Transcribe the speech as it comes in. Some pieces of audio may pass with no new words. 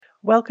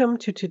Welcome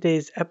to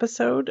today's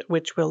episode,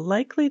 which will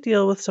likely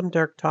deal with some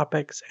dark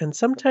topics and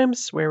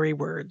sometimes sweary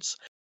words,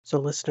 so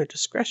listener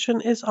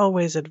discretion is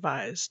always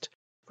advised.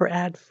 For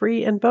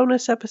ad-free and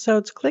bonus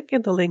episodes, click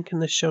in the link in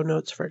the show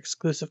notes for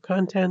exclusive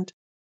content.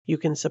 You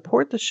can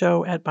support the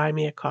show at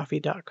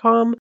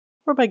buymeacoffee.com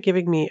or by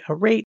giving me a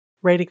rate,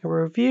 writing a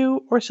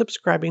review, or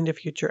subscribing to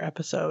future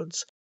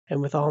episodes.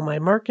 And with all my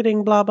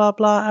marketing blah blah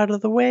blah out of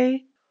the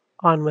way,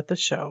 on with the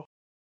show.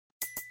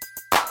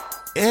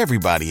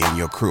 Everybody in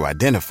your crew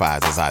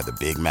identifies as either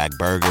Big Mac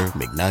Burger,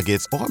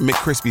 McNuggets, or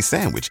McCrispy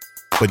Sandwich.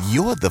 But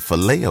you're the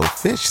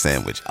Filet-O-Fish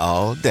Sandwich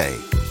all day.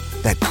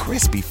 That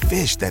crispy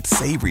fish, that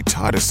savory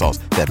tartar sauce,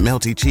 that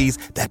melty cheese,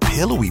 that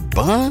pillowy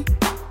bun.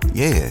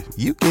 Yeah,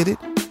 you get it.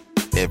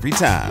 Every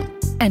time.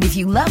 And if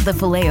you love the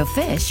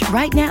Filet-O-Fish,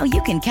 right now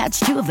you can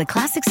catch two of the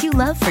classics you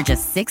love for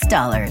just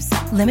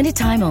 $6. Limited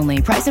time only.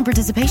 Price and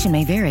participation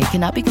may vary.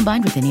 Cannot be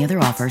combined with any other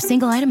offer.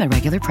 Single item at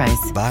regular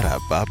price.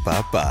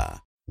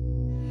 Ba-da-ba-ba-ba.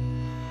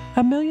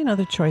 A Million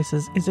Other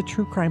Choices is a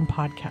true crime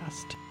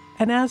podcast,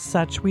 and as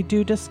such, we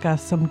do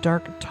discuss some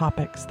dark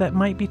topics that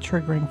might be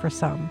triggering for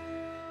some.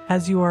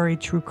 As you are a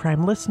true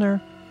crime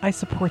listener, I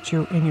support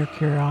you in your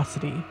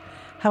curiosity.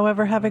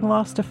 However, having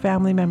lost a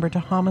family member to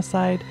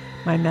homicide,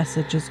 my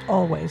message is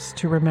always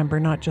to remember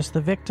not just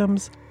the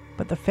victims,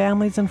 but the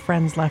families and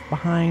friends left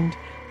behind,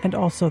 and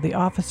also the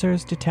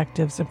officers,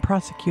 detectives, and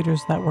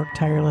prosecutors that work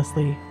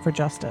tirelessly for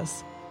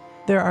justice.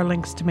 There are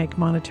links to make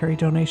monetary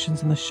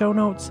donations in the show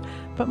notes,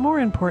 but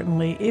more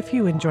importantly, if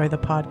you enjoy the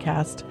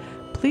podcast,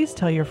 please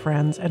tell your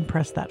friends and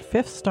press that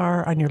 5th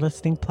star on your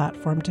listening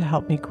platform to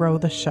help me grow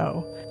the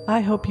show.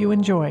 I hope you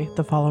enjoy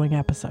the following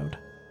episode.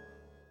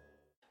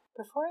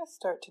 Before I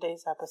start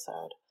today's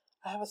episode,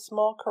 I have a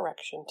small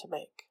correction to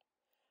make.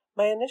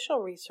 My initial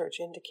research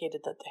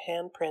indicated that the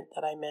handprint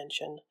that I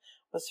mentioned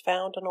was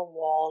found on a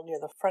wall near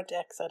the front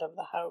exit of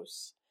the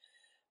house.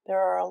 There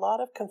are a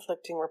lot of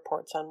conflicting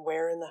reports on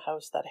where in the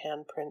house that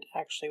handprint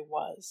actually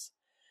was.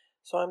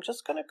 So I'm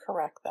just going to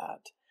correct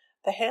that.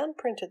 The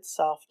handprint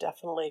itself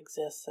definitely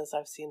exists as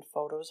I've seen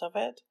photos of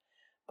it,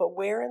 but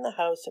where in the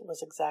house it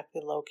was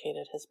exactly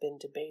located has been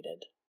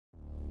debated.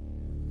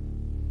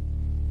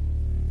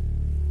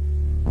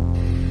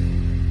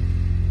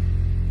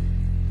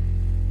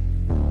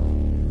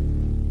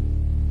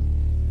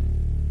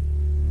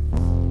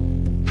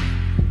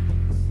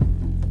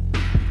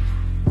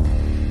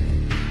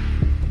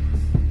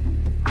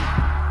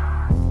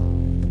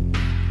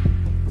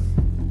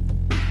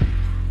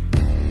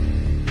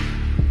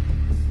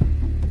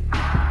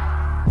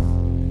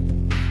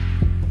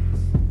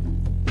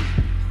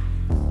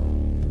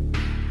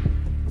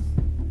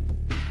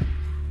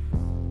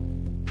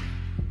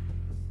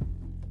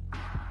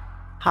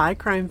 Hi,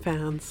 crime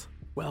fans.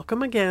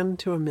 Welcome again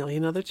to A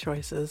Million Other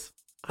Choices.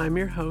 I'm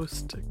your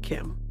host,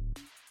 Kim.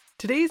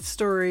 Today's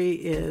story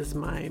is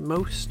my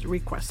most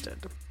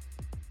requested.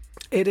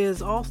 It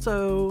is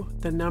also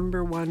the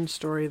number one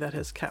story that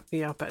has kept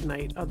me up at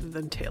night other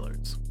than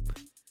Taylor's.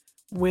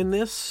 When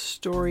this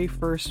story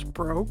first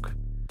broke,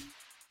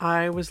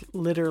 I was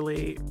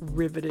literally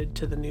riveted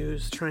to the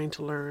news trying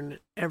to learn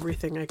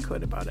everything I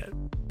could about it.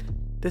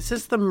 This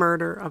is the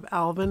murder of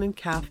Alvin and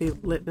Kathy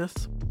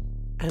Litness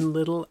and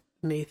little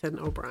Nathan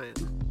O'Brien,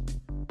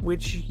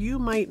 which you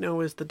might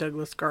know as the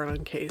Douglas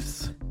Garland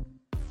case.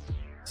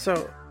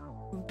 So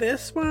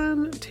this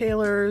one,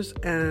 Taylor's,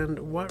 and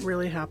What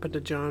Really Happened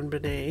to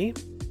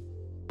JonBenét,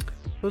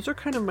 those are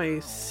kind of my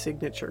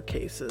signature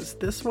cases.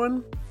 This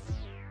one,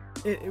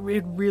 it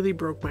really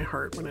broke my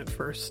heart when it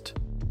first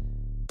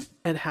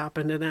had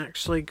happened, and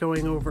actually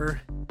going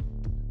over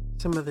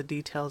some of the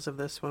details of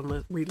this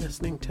one,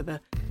 re-listening to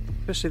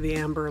especially the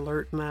Amber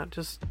Alert and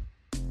that,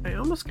 I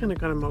almost kind of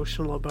got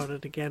emotional about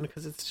it again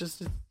because it's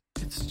just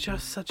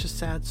such a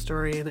sad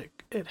story, and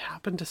it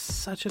happened to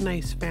such a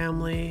nice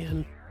family,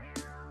 and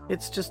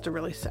it's just a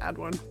really sad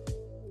one.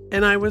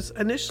 And I was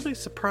initially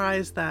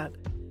surprised that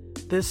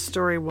this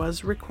story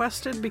was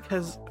requested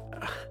because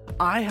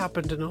I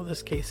happen to know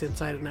this case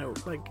inside and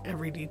out, like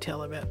every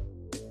detail of it.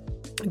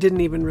 I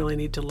didn't even really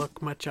need to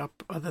look much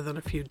up other than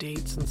a few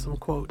dates and some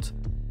quotes.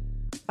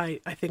 I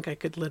think I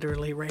could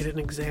literally write an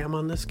exam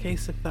on this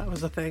case if that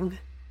was a thing.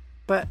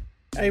 But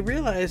I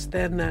realized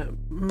then that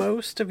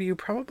most of you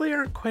probably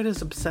aren't quite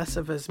as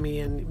obsessive as me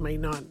and might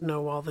not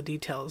know all the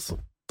details,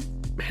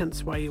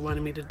 hence why you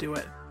wanted me to do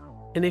it.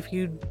 And if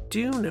you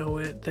do know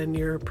it, then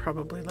you're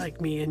probably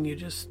like me and you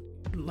just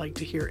like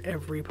to hear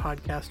every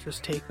podcaster's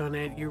take on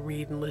it. You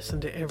read and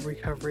listen to every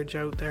coverage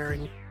out there,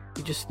 and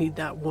you just need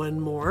that one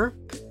more.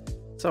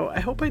 So I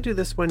hope I do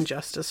this one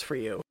justice for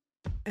you.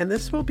 And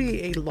this will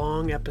be a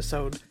long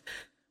episode,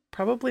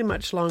 probably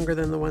much longer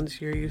than the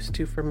ones you're used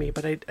to from me,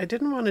 but I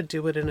didn't want to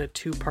do it in a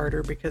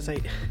two-parter because I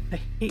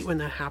hate when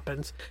that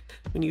happens,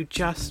 when you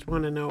just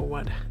want to know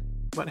what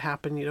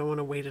happened. You don't want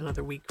to wait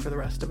another week for the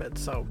rest of it.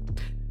 So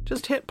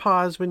just hit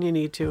pause when you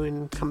need to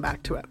and come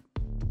back to it.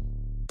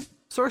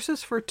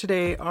 Sources for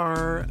today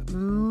are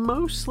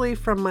mostly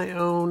from my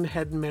own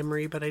head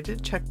memory, but I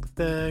did check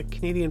the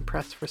Canadian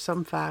press for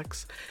some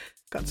facts.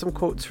 Got some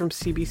quotes from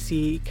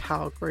CBC,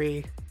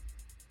 Calgary,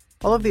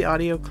 All of the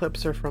audio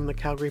clips are from the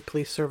Calgary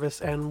Police Service,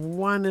 and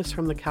one is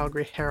from the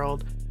Calgary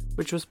Herald,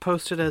 which was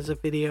posted as a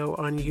video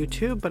on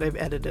YouTube, but I've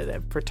edited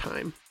it for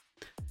time.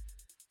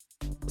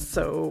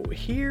 So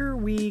here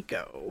we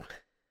go.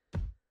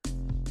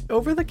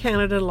 Over the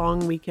Canada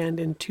Long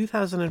Weekend in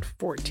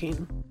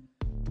 2014,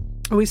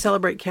 we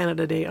celebrate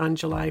Canada Day on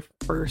July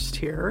 1st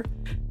here.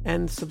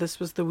 And so this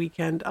was the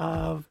weekend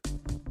of,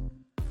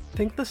 I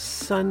think the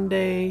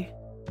Sunday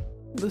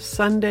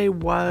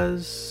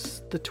was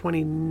the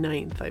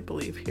 29th, I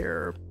believe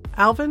here.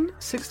 Alvin,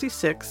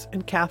 66,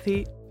 and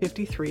Kathy,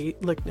 53,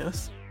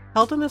 Lickness,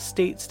 held an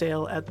estate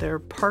sale at their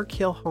Park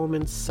Hill home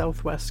in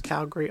southwest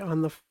Calgary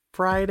on the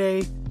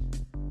Friday,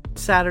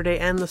 Saturday,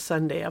 and the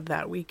Sunday of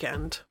that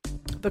weekend.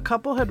 The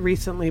couple had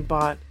recently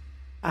bought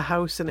a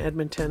house in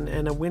Edmonton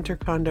and a winter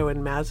condo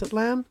in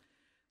Mazatlan.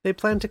 They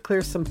planned to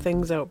clear some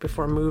things out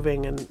before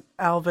moving, and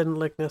Alvin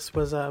Lickness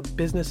was a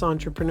business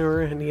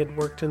entrepreneur and he had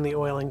worked in the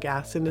oil and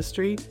gas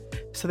industry.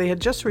 So they had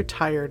just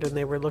retired and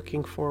they were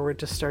looking forward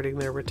to starting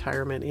their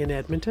retirement in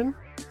Edmonton.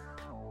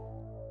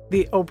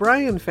 The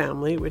O'Brien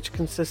family, which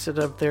consisted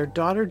of their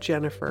daughter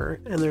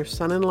Jennifer and their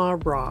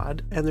son-in-law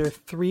Rod and their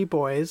 3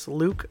 boys,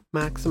 Luke,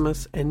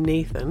 Maximus, and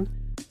Nathan,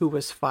 who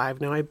was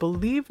 5. Now, I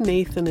believe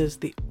Nathan is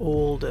the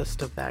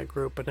oldest of that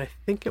group, and I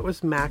think it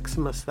was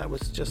Maximus that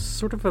was just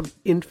sort of an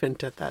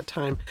infant at that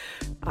time,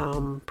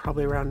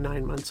 probably around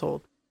 9 months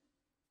old.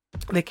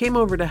 They came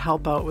over to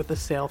help out with the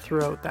sale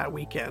throughout that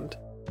weekend.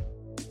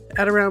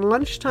 At around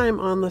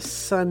lunchtime on the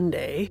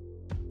Sunday,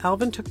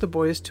 Alvin took the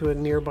boys to a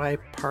nearby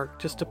park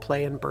just to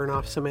play and burn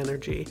off some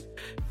energy.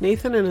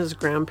 Nathan and his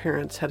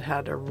grandparents had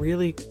had a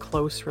really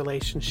close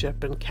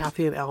relationship, and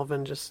Kathy and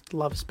Alvin just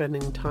loved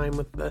spending time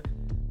with the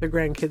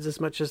grandkids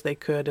as much as they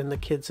could, and the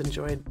kids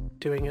enjoyed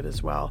doing it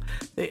as well.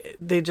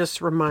 They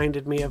just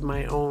reminded me of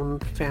my own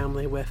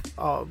family with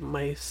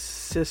my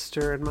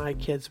sister and my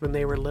kids when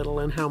they were little,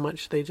 and how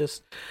much they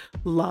just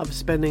loved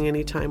spending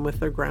any time with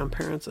their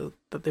grandparents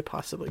that they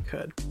possibly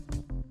could.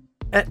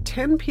 At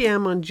 10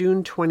 p.m. on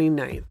June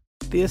 29th,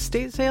 the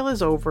estate sale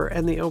is over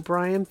and the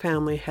O'Brien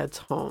family heads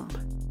home.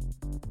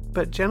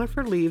 But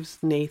Jennifer leaves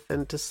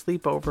Nathan to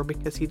sleep over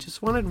because he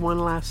just wanted one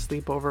last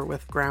sleepover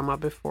with Grandma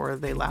before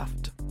they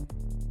left.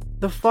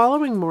 The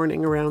following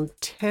morning around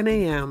 10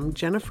 a.m.,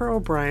 Jennifer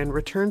O'Brien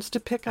returns to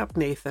pick up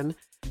Nathan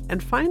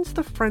and finds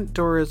the front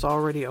door is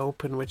already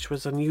open, which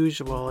was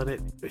unusual, and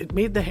it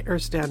made the hair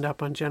stand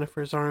up on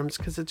Jennifer's arms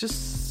because it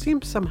just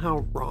seemed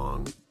somehow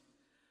wrong.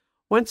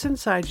 Once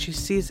inside, she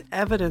sees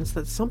evidence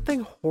that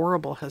something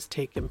horrible has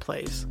taken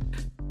place.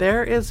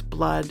 There is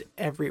blood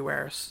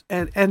everywhere,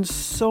 and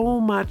so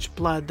much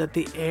blood that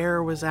the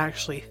air was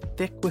actually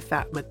thick with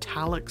that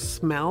metallic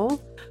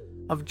smell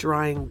of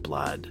drying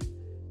blood.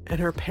 And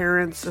her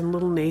parents and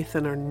little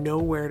Nathan are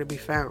nowhere to be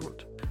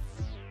found.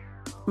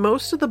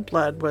 Most of the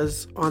blood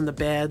was on the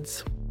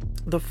beds,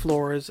 the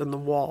floors, and the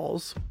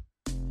walls,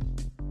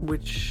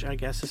 which I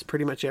guess is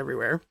pretty much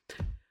everywhere.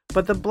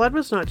 But the blood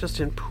was not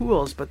just in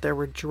pools, but there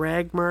were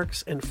drag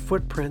marks and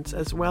footprints,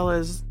 as well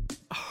as,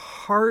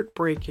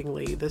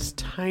 heartbreakingly, this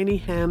tiny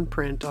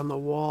handprint on the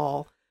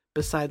wall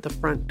beside the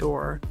front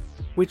door,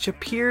 which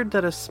appeared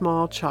that a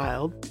small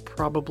child,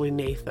 probably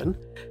Nathan,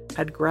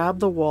 had grabbed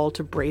the wall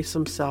to brace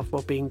himself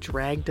while being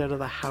dragged out of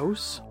the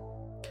house.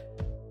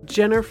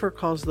 Jennifer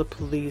calls the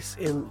police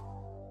in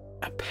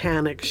a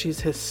panic. She's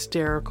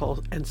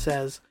hysterical and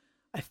says,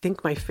 "I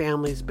think my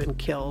family's been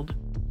killed."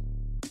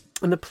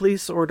 And the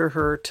police order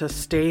her to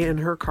stay in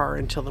her car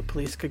until the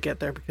police could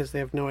get there because they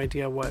have no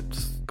idea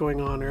what's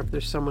going on or if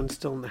there's someone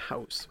still in the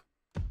house.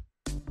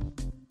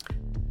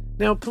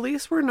 Now,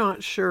 police were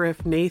not sure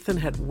if Nathan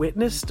had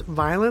witnessed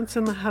violence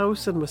in the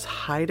house and was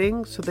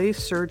hiding, so they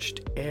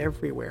searched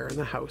everywhere in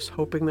the house,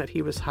 hoping that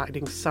he was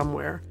hiding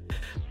somewhere,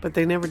 but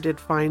they never did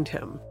find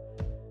him.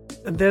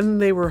 And then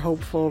they were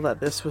hopeful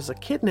that this was a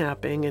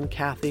kidnapping and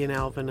Kathy and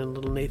Alvin and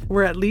little Nathan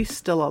were at least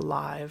still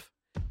alive.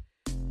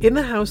 In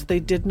the house,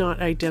 they did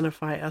not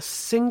identify a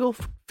single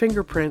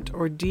fingerprint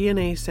or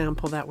DNA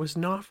sample that was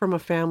not from a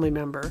family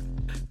member,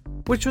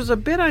 which was a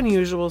bit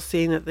unusual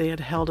seeing that they had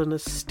held an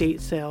estate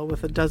sale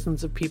with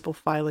dozens of people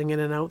filing in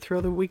and out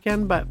throughout the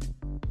weekend, but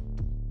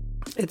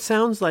it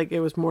sounds like it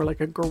was more like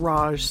a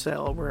garage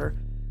sale where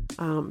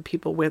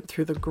people went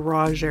through the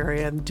garage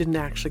area and didn't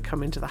actually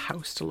come into the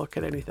house to look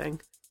at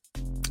anything.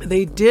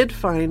 They did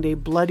find a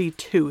bloody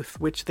tooth,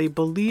 which they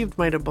believed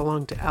might have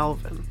belonged to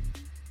Alvin.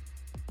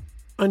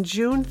 On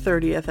June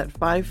 30th at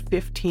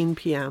 5:15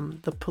 p.m.,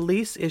 the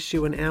police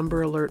issue an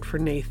Amber Alert for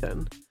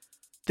Nathan.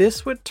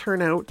 This would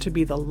turn out to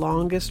be the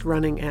longest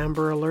running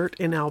Amber Alert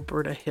in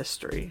Alberta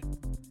history.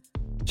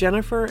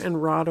 Jennifer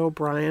and Rod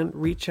O'Brien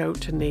reach out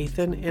to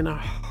Nathan in a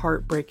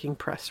heartbreaking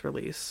press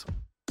release.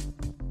 I'll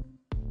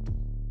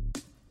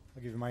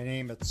give you my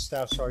name. It's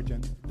Staff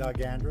Sergeant Doug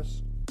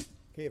Andrus.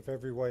 Okay, if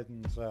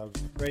everyone's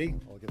ready,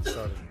 I'll get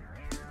started.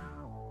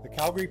 The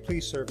Calgary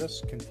Police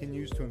Service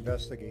continues to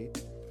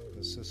investigate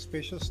the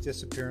suspicious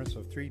disappearance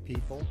of 3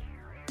 people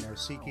and are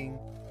seeking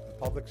the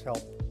public's help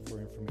for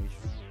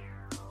information.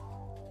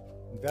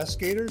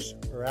 Investigators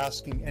are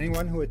asking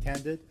anyone who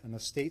attended an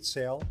estate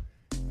sale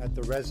at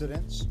the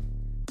residence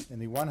in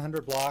the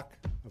 100 block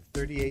of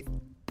 38th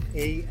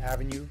A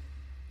Avenue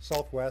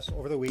Southwest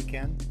over the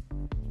weekend,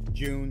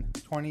 June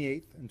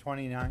 28th and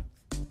 29th,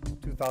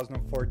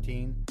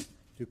 2014,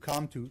 to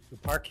come to the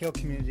Park Hill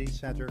Community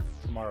Center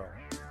tomorrow,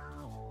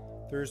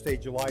 Thursday,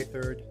 July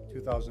 3rd,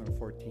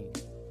 2014.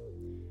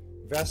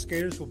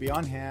 Investigators will be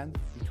on hand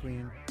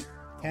between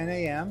 10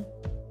 a.m.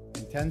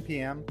 and 10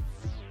 p.m.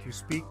 to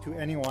speak to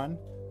anyone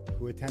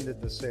who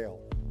attended the sale.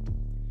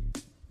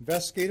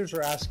 Investigators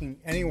are asking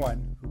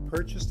anyone who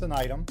purchased an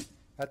item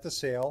at the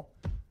sale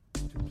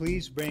to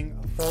please bring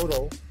a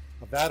photo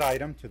of that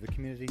item to the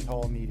community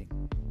hall meeting.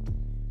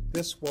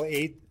 This will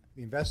aid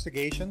the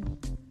investigation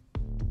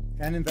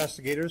and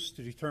investigators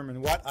to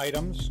determine what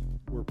items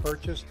were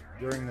purchased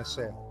during the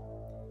sale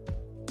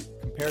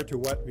compared to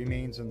what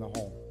remains in the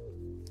home.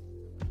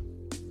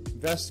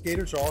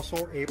 Investigators are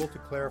also able to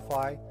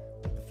clarify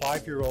that the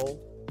 5-year-old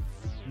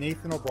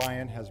Nathan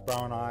O'Brien has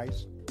brown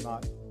eyes,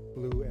 not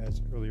blue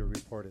as earlier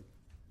reported.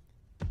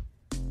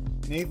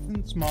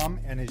 Nathan's mom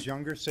and his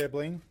younger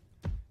sibling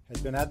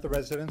had been at the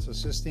residence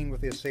assisting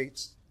with the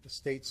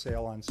estate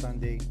sale on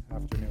Sunday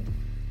afternoon.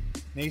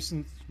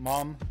 Nathan's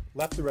mom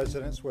left the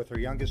residence with her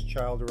youngest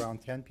child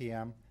around 10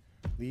 p.m.,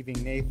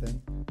 leaving Nathan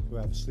to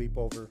have a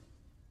sleepover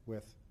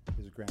with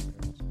his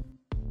grandparents.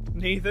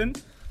 Nathan?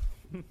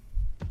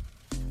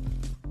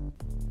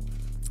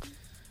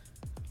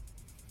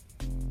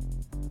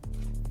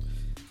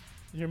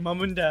 Your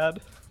mom and dad,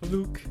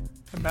 Luke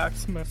and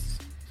Maximus,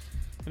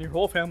 and your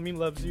whole family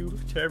loves you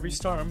to every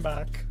star and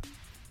back.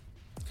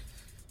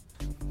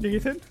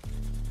 Nathan?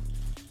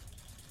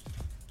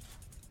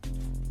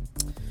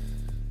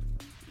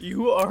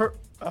 You are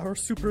our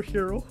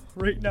superhero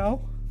right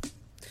now,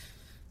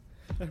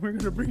 and we're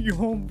going to bring you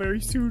home very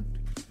soon.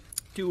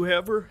 To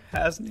whoever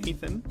has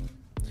Nathan,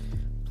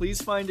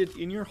 please find it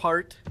in your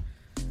heart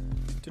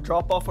to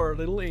drop off our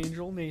little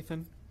angel,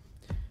 Nathan,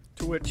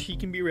 to which he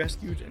can be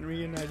rescued and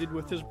reunited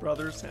with his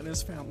brothers and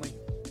his family.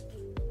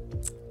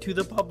 To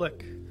the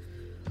public,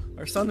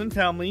 our son and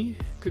family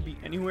could be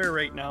anywhere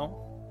right now.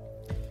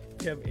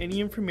 If you have any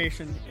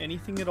information,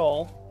 anything at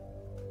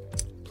all,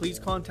 please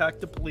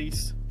contact the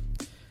police.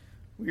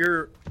 We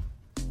are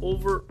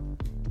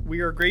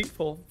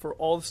grateful for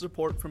all the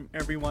support from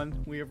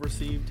everyone we have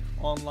received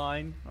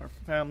online, our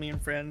family and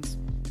friends.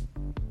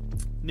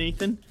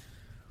 Nathan,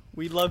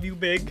 we love you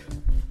big.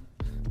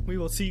 We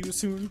will see you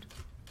soon.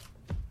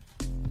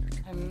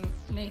 I'm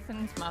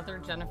Nathan's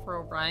mother, Jennifer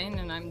O'Brien,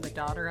 and I'm the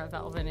daughter of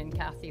Alvin and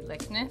Kathy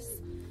Lickness.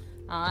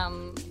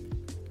 I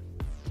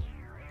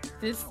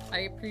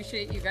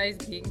appreciate you guys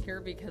being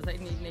here because I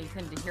need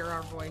Nathan to hear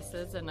our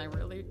voices, and I'm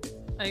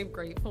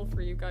grateful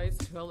for you guys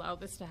to allow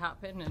this to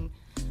happen. And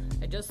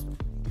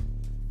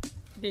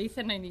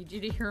Nathan, I need you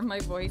to hear my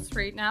voice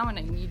right now, and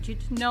I need you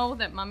to know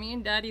that Mommy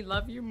and Daddy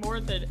love you more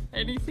than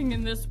anything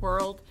in this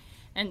world.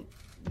 And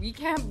we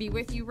can't be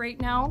with you right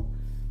now,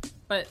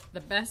 but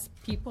the best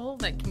people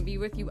that can be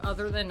with you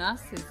other than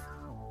us is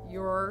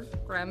your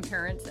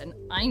grandparents. And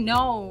I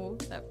know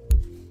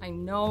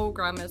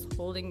Grandma's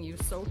holding you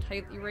so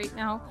tightly right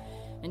now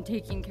and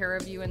taking care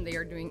of you, and they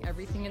are doing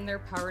everything in their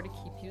power to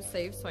keep you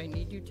safe. So I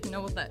need you to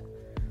know that.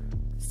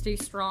 Stay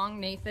strong,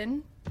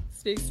 Nathan.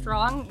 Stay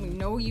strong. We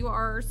know you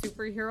are our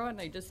superhero, and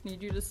I just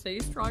need you to stay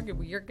strong, and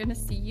we are going to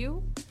see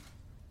you.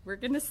 We're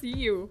going to see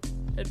you,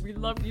 and we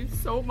love you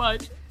so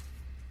much.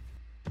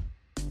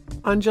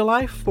 On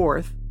July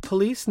 4th,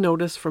 police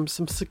noticed from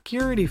some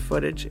security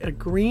footage a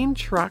green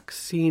truck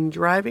seen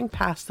driving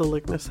past the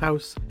Lickness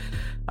house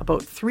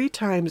about 3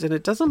 times, and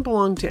it doesn't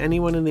belong to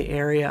anyone in the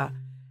area,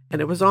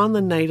 and it was on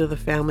the night of the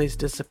family's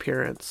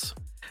disappearance.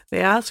 They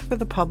asked for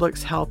the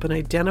public's help in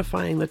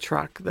identifying the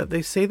truck, that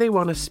they say they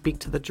want to speak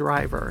to the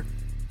driver,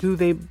 who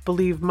they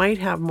believe might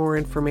have more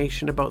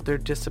information about their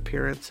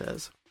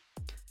disappearances.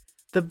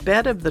 The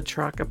bed of the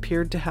truck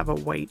appeared to have a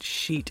white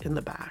sheet in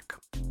the back.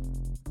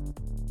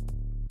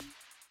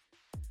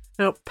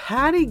 Now,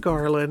 Patty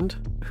Garland,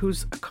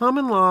 who's a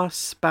common-law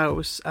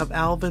spouse of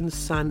Alvin's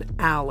son,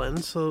 Alan,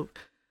 so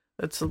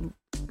it's a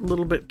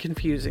little bit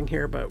confusing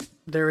here, but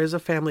there is a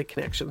family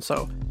connection.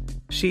 So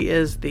she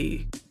is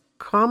the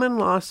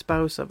common-law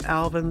spouse of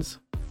Alvin's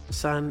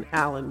son,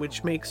 Alan,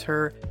 which makes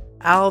her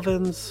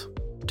Alvin's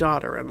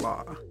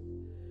daughter-in-law.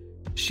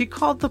 She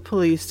called the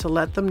police to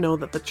let them know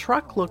that the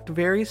truck looked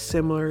very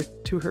similar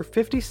to her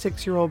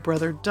 56-year-old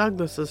brother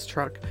Douglas's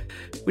truck,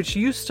 which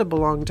used to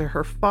belong to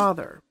her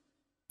father.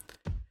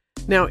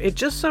 Now, it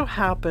just so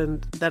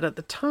happened that at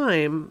the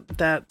time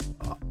that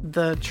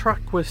the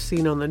truck was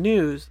seen on the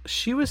news,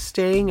 she was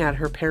staying at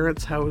her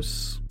parents'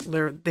 house.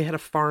 They had a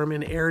farm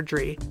in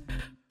Airdrie,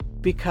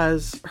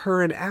 because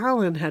her and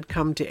Alan had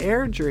come to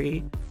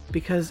Airdrie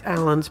because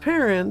Alan's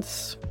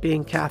parents,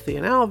 being Kathy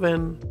and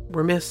Alvin,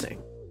 were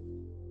missing.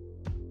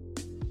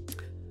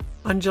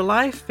 On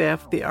July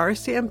 5th, the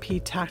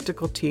RCMP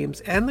tactical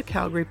teams and the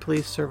Calgary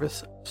Police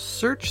Service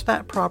searched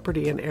that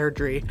property in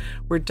Airdrie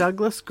where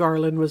Douglas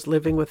Garland was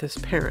living with his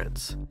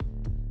parents.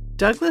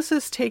 Douglas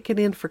is taken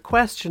in for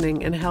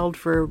questioning and held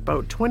for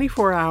about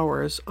 24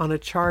 hours on a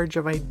charge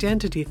of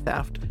identity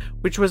theft,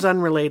 which was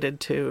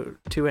unrelated to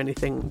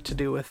anything to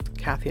do with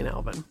Kathy and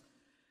Alvin.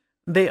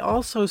 They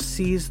also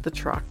seized the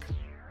truck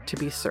to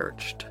be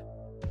searched.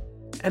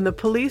 And the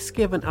police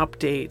give an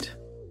update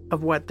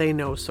of what they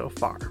know so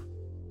far.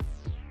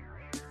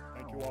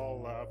 Thank you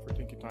all for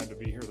taking time to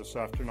be here this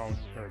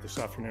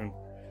afternoon.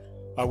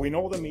 We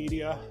know the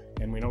media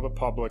and we know the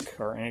public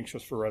are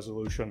anxious for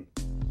resolution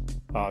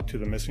to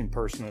the missing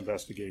person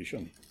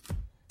investigation.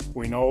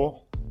 We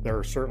know there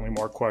are certainly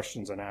more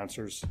questions than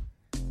answers,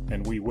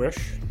 and we wish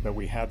that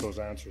we had those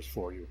answers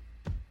for you.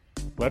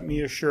 Let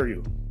me assure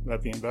you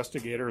that the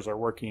investigators are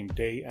working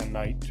day and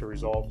night to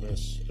resolve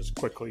this as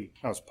quickly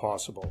as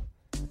possible.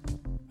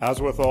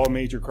 As with all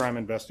major crime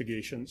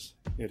investigations,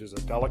 it is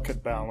a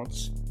delicate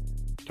balance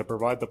to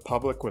provide the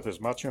public with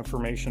as much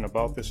information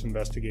about this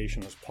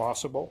investigation as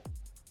possible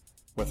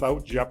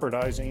without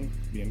jeopardizing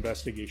the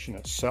investigation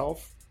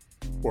itself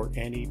or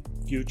any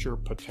future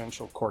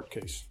potential court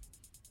case.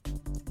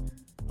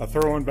 A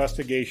thorough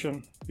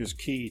investigation is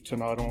key to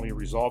not only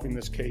resolving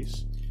this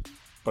case,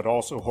 but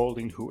also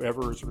holding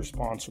whoever is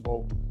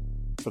responsible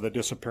for the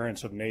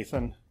disappearance of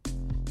Nathan,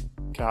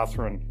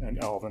 Catherine,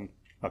 and Alvin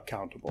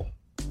accountable.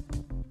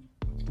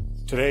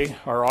 Today,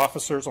 our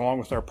officers, along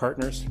with our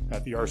partners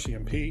at the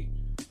RCMP,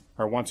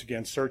 are once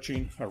again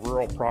searching a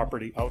rural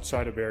property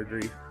outside of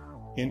Airdrie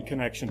in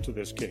connection to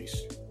this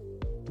case.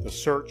 The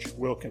search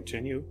will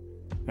continue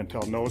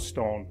until no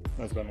stone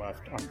has been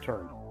left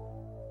unturned.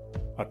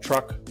 A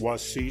truck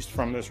was seized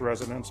from this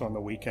residence on the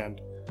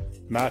weekend,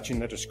 matching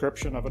the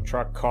description of a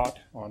truck caught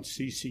on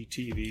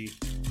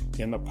CCTV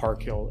in the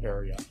Park Hill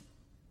area.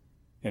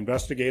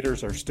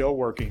 Investigators are still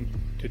working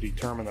to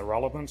determine the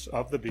relevance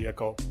of the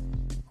vehicle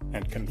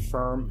and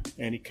confirm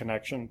any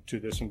connection to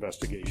this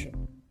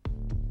investigation.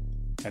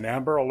 An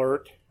Amber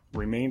Alert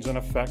remains in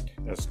effect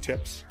as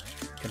tips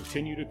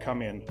continue to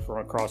come in from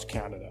across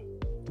Canada,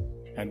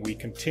 and we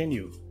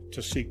continue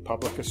to seek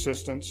public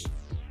assistance.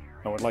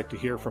 I would like to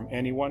hear from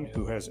anyone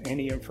who has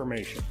any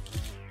information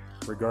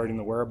regarding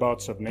the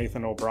whereabouts of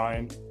Nathan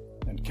O'Brien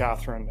and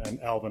Catherine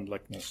and Alvin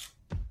Lickness.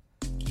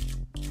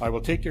 I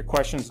will take your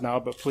questions now,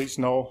 but please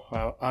know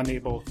I'm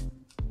unable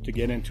to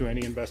get into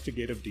any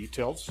investigative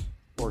details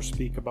or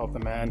speak about the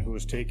man who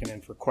was taken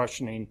in for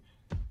questioning,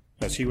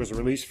 as he was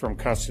released from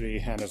custody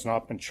and has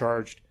not been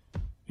charged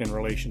in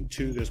relation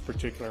to this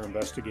particular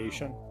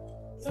investigation.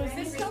 So is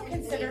this still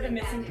considered a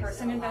missing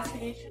person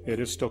investigation? It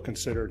is still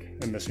considered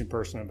a missing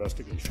person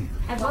investigation.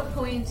 At what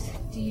point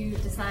do you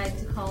decide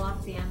to call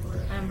off the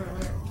Amber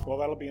Alert? Well,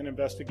 that'll be an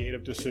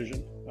investigative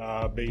decision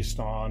based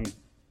on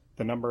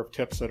the number of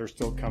tips that are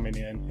still coming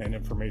in and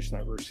information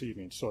that we're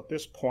receiving. So at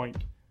this point,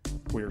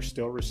 we are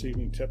still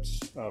receiving tips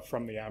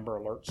from the Amber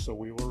Alert, so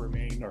we will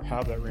remain or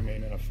have that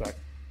remain in effect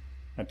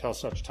until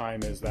such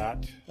time as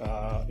that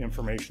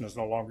information is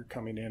no longer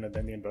coming in, and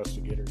then the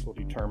investigators will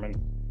determine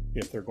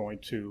if they're going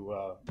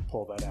to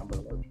pull that Amber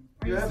Alert.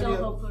 Are you still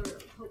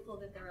hopeful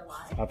that they're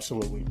alive?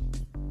 Absolutely.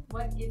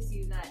 What gives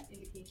you that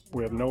indication?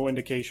 We have no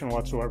indication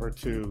whatsoever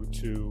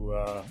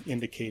to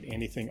indicate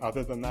anything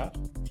other than that.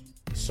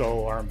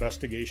 So our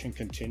investigation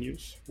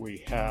continues.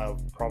 We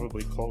have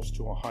probably close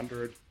to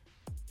 100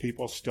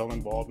 people still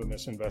involved in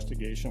this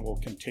investigation. We'll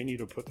continue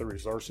to put the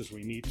resources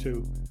we need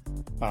to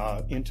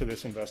into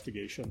this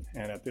investigation.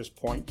 And at this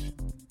point,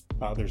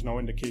 there's no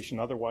indication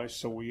otherwise,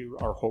 so we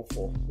are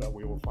hopeful that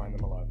we will find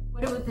them alive.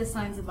 What about the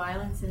signs of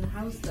violence in the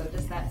house, though?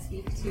 Does that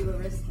speak to a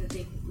risk that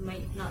they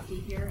might not be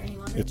here any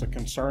longer? It's a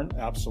concern,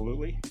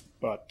 absolutely,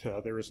 but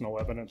there is no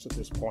evidence at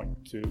this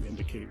point to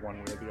indicate one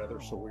way or the other,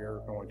 so we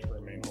are going to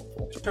remain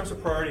hopeful. In terms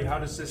of priority, how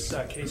does this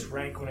case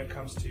rank when it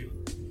comes to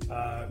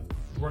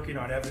working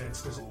on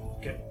evidence? Does it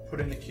get put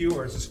in the queue,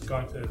 or has this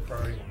gone to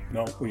priority?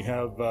 No,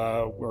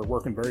 we're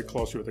working very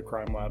closely with the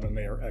crime lab, and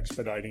they are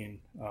expediting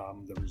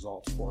the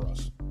results for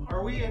us.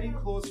 Are we any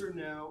closer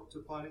now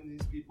to finding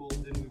these people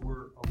than we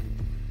were a week?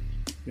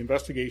 The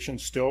investigation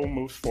still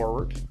moves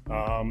forward.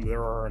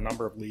 There are a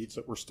number of leads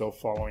that we're still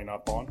following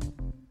up on,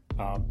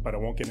 but I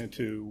won't get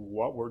into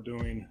what we're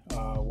doing,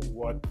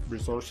 what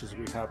resources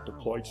we have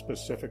deployed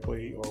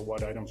specifically, or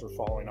what items we're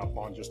following up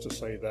on, just to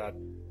say that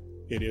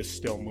it is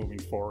still moving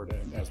forward,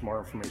 and as more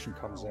information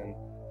comes in,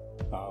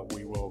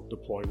 we will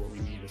deploy what we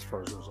need as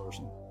far as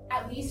resourcing.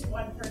 At least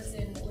one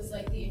person was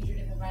likely injured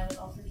in the violent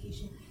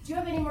altercation. Do you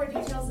have any more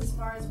details as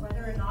far as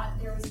whether or not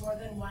there was more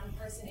than one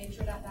person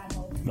injured at that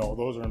home? No,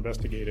 those are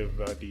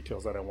investigative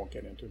details that I won't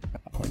get into at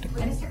that point.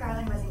 When Mr.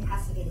 Garland was in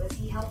custody, was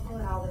he helpful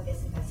at all with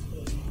this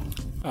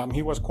investigation?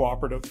 He was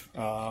cooperative,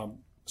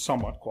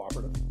 somewhat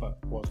cooperative,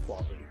 but was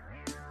cooperative.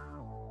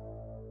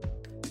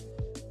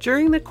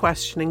 During the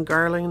questioning,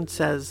 Garland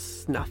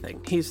says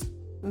nothing. He's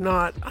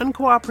not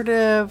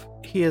uncooperative.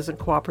 He isn't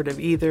cooperative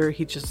either.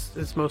 He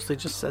mostly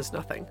just says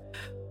nothing.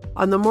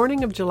 On the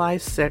morning of July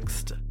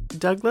 6th,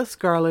 Douglas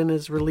Garland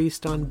is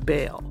released on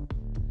bail,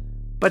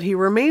 but he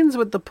remains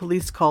what the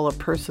police call a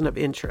person of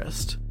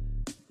interest,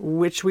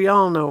 which we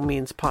all know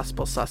means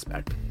possible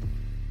suspect.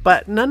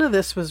 But none of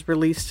this was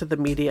released to the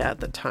media at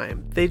the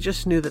time. They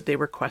just knew that they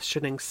were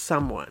questioning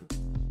someone.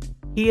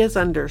 He is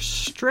under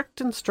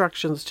strict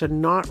instructions to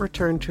not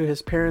return to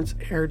his parents'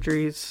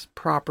 Airdrie's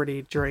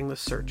property during the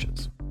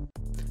searches.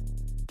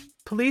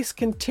 Police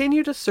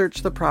continue to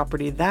search the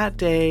property that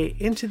day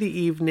into the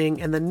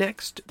evening and the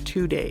next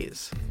 2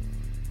 days.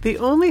 The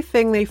only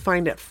thing they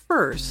find at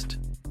first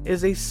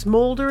is a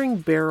smoldering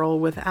barrel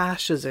with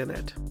ashes in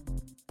it.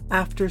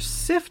 After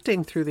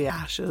sifting through the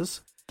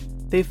ashes,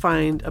 they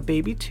find a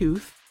baby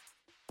tooth,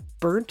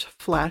 burnt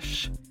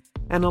flesh,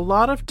 and a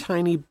lot of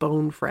tiny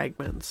bone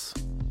fragments.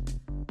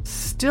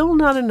 Still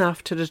not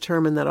enough to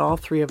determine that all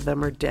 3 of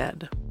them are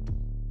dead,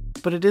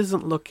 but it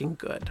isn't looking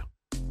good.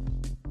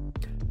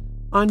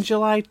 On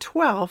July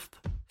 12th,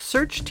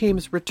 search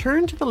teams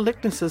returned to the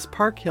Licknesses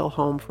Park Hill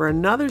home for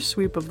another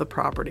sweep of the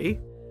property.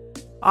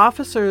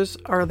 Officers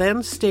are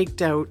then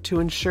staked out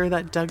to ensure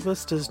that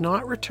Douglas does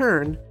not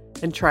return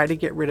and try to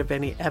get rid of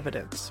any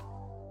evidence.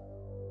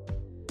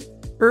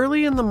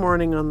 Early in the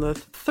morning on the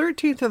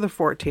 13th or the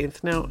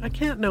 14th, now I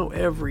can't know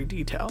every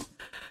detail,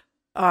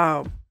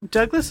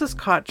 Douglas is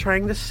caught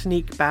trying to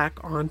sneak back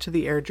onto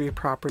the Airdrie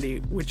property,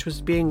 which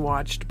was being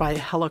watched by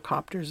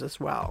helicopters as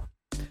well.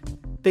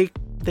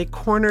 They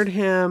cornered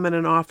him, and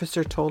an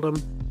officer told him,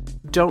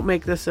 "Don't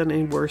make this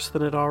any worse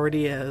than it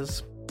already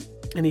is."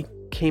 And he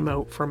came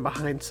out from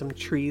behind some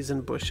trees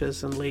and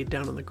bushes and laid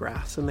down in the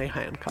grass, and they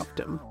handcuffed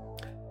him.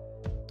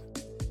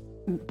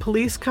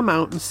 Police come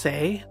out and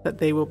say that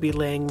they will be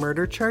laying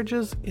murder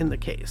charges in the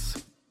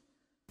case.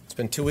 It's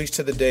been 2 weeks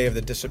to the day of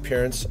the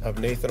disappearance of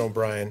Nathan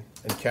O'Brien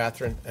and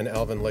Catherine and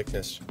Alvin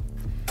Lickness.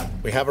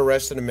 We have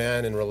arrested a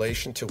man in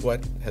relation to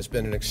what has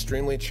been an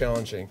extremely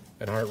challenging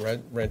and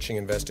heart-wrenching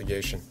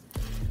investigation.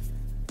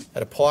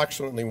 At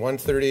approximately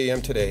 1:30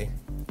 a.m. today,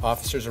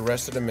 officers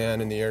arrested a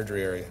man in the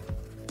Airdrie area.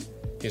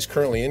 He is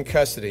currently in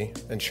custody,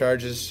 and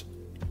charges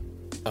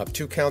of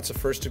 2 counts of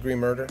first-degree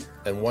murder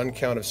and 1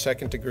 count of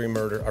second-degree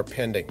murder are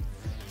pending.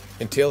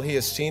 Until he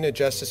has seen a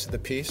justice of the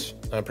peace,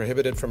 I'm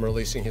prohibited from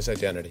releasing his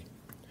identity.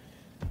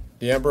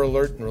 The Amber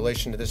Alert in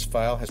relation to this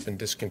file has been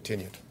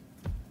discontinued.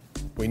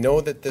 We know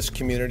that this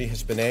community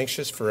has been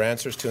anxious for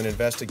answers to an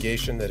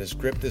investigation that has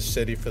gripped this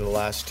city for the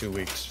last 2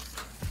 weeks.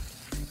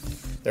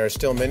 There are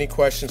still many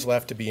questions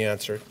left to be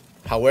answered.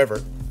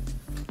 However,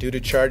 due to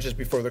charges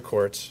before the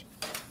courts,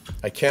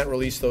 I can't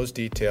release those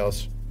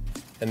details,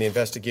 and the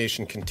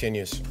investigation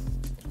continues.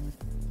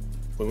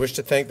 We wish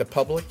to thank the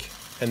public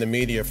and the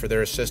media for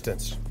their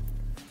assistance.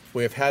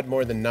 We have had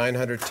more than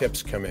 900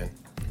 tips come in.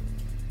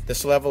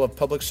 This level of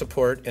public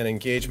support and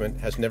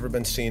engagement has never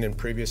been seen in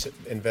previous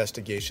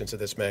investigations of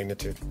this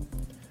magnitude.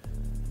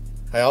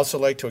 I also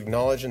like to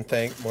acknowledge and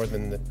thank more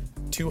than the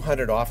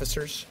 200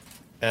 officers,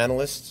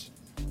 analysts,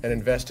 and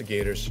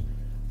investigators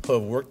who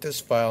have worked this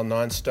file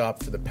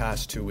nonstop for the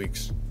past 2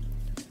 weeks.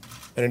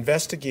 An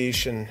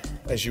investigation,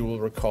 as you will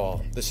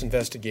recall, this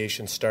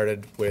investigation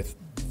started with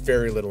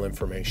very little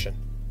information.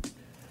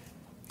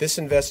 This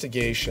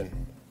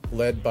investigation,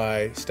 led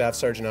by Staff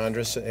Sergeant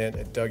Andrus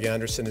and Doug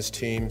Anderson, his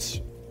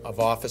teams of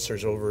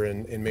officers over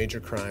in major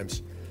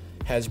crimes,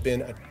 has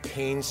been a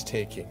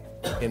painstaking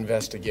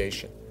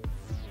investigation.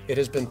 It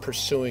has been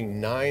pursuing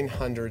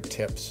 900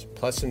 tips,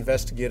 plus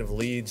investigative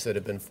leads that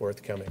have been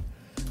forthcoming.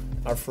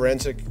 Our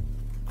forensic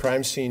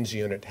crime scenes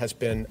unit has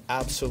been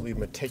absolutely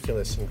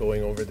meticulous in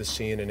going over the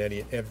scene and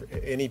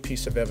any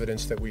piece of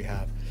evidence that we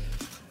have.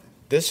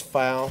 This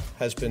file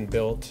has been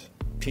built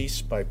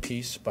piece by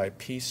piece by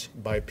piece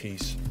by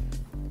piece.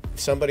 If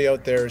somebody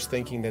out there is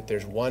thinking that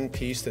there's one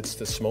piece that's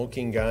the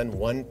smoking gun,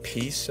 one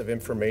piece of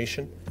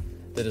information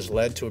that has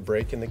led to a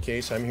break in the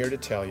case, I'm here to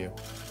tell you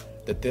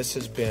that this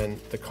has been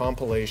the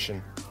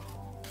compilation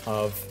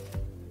of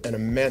an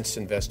immense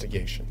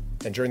investigation.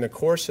 And during the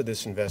course of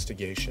this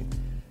investigation,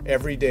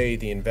 every day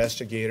the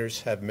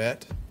investigators have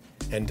met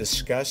and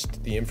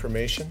discussed the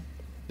information,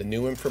 the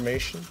new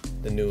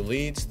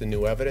leads, the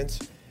new evidence,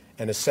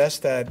 and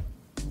assessed that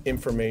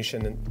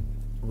information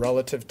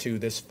relative to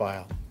this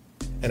file.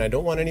 And I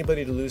don't want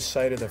anybody to lose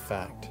sight of the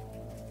fact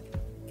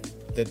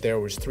that there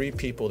was 3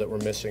 people that were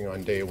missing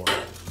on day 1.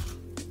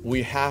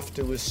 We have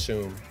to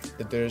assume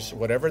that there's,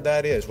 whatever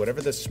that is, whatever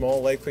the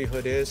small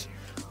likelihood is,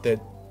 that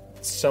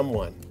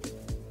someone,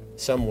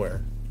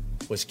 somewhere,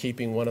 was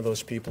keeping one of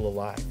those people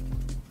alive.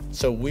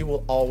 So we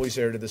will always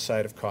err to the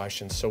side of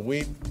caution. So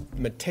we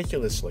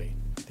meticulously,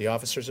 the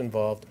officers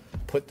involved,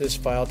 put this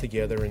file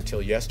together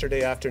until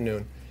yesterday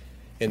afternoon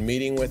in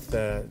meeting with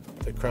the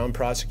Crown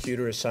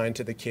prosecutor assigned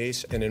to the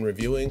case, and in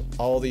reviewing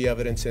all the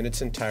evidence in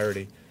its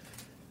entirety.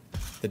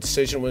 The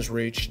decision was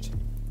reached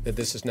that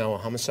this is now a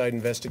homicide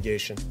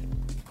investigation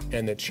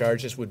and that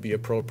charges would be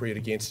appropriate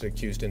against the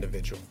accused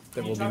individual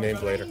that will be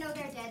named later. How do you know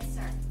they're dead,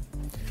 sir?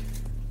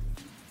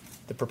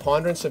 The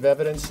preponderance of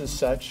evidence is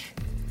such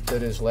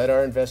that has led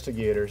our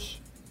investigators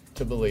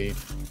to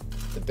believe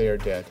that they are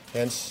dead.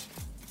 Hence,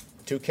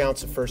 2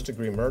 counts of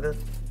first-degree murder,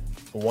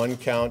 1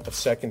 count of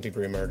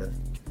second-degree murder.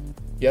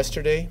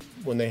 Yesterday,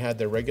 when they had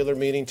their regular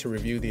meeting to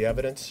review the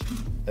evidence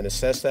and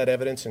assess that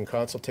evidence in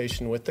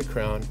consultation with the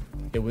Crown,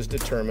 it was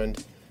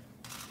determined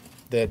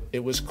that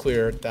it was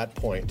clear at that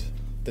point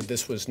that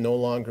this was no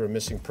longer a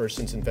missing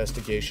persons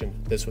investigation,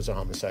 this was a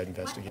homicide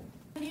investigation.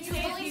 Can you say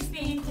if he's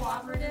being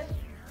cooperative?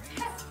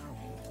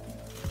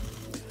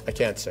 I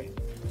can't say.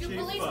 Do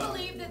police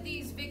believe that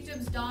these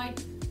victims died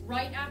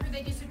right after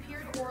they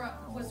disappeared, or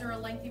was there a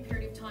lengthy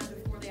period of time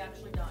before they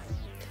actually died?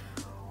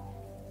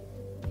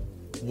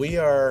 We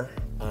are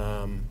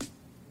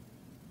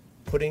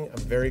putting a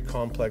very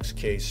complex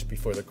case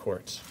before the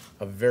courts.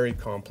 A very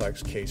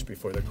complex case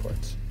before the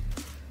courts.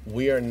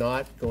 We are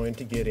not going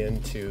to get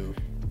into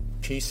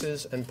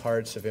pieces and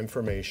parts of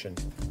information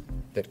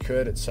that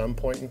could at some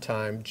point in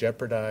time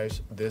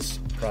jeopardize this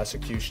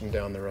prosecution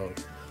down the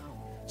road.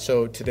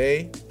 So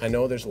today, I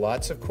know there's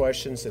lots of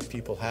questions that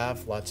people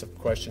have, lots of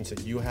questions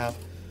that you have,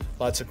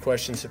 lots of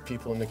questions that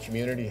people in the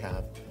community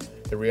have.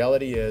 The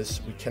reality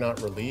is we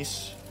cannot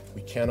release,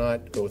 we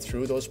cannot go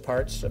through those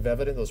parts of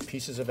evidence, those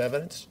pieces of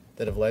evidence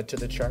that have led to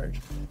the charge.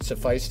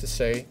 Suffice to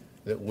say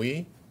that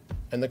we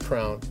and the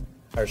Crown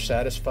are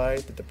satisfied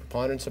that the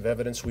preponderance of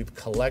evidence we've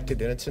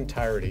collected in its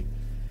entirety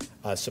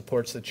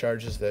supports the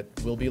charges that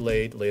will be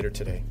laid later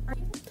today. Are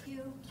you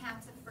 2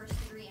 counts of first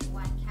degree and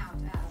 1 count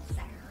of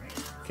second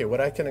degree? Okay,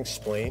 what I can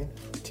explain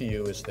to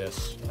you is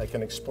this. I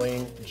can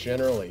explain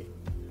generally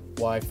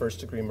why first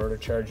degree murder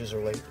charges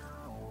are laid.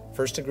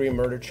 First degree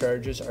murder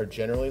charges are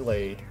generally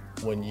laid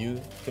when you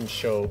can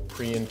show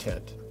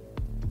pre-intent.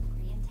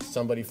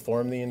 Somebody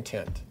formed the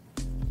intent.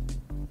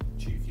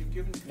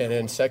 And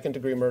in second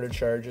degree murder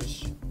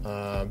charges,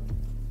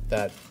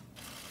 that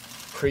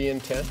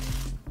pre-intent,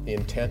 the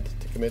intent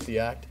to commit the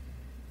act,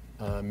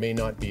 may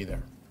not be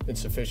there.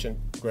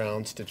 Insufficient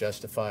grounds to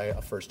justify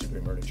a first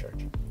degree murder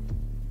charge.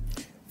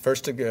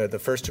 The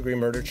first degree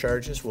murder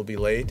charges will be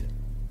laid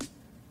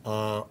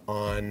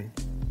on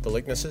the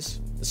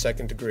Licknesses, the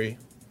second degree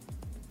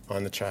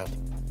on the child.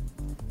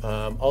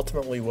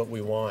 Ultimately what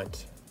we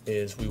want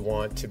is we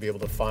want to be able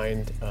to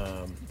find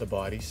the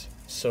bodies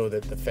so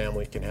that the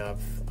family can have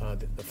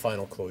the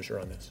final closure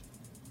on this.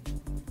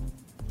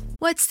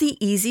 What's the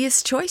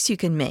easiest choice you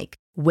can make?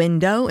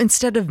 Window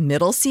instead of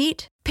middle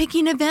seat?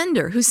 Picking a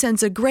vendor who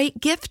sends a great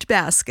gift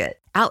basket?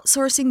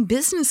 Outsourcing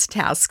business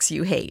tasks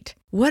you hate?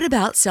 What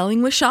about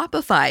selling with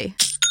Shopify?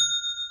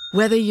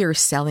 Whether you're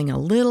selling a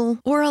little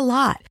or a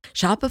lot,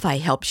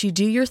 Shopify helps you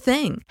do your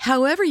thing,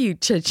 however you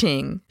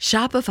cha-ching.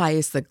 Shopify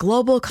is the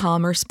global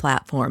commerce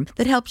platform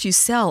that helps you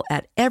sell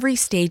at every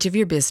stage of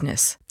your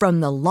business. From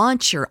the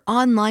launch your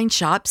online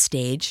shop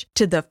stage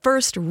to the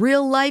first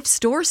real-life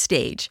store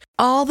stage,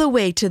 all the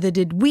way to the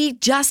did we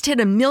just hit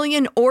 1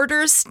 million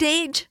orders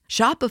stage?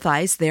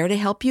 Shopify's there to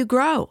help you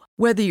grow.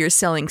 Whether you're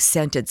selling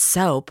scented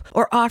soap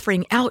or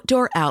offering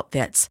outdoor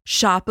outfits,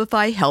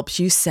 Shopify helps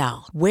you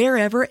sell.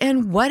 Wherever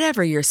and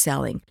whatever you're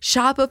selling,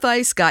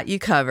 Shopify's got you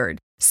covered.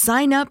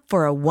 Sign up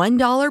for a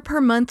 $1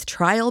 per month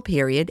trial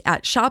period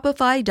at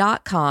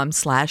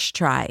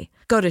shopify.com/try.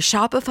 Go to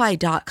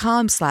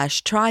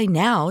shopify.com/try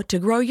now to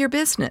grow your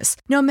business,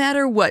 no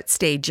matter what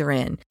stage you're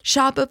in.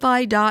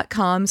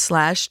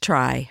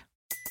 Shopify.com/try.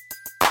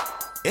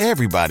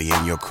 Everybody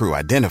in your crew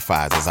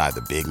identifies as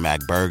either Big Mac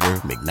Burger,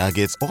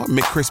 McNuggets, or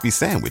McCrispy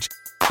Sandwich.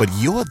 But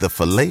you're the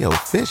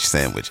Filet-O-Fish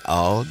Sandwich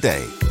all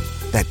day.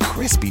 That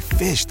crispy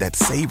fish, that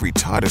savory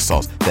tartar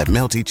sauce, that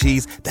melty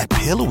cheese, that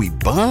pillowy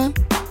bun.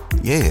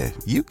 Yeah,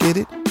 you get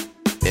it.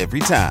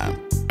 Every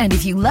time. And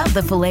if you love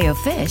the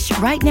Filet-O-Fish,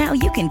 right now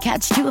you can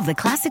catch 2 of the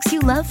classics you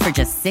love for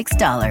just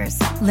 $6.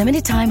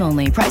 Limited time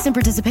only. Price and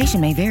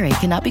participation may vary.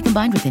 Cannot be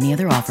combined with any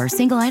other offer.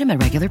 Single item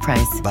at regular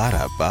price.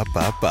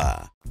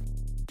 Ba-da-ba-ba-ba.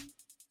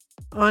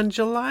 On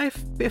July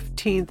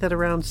 15th at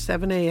around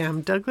 7 a.m.,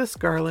 Douglas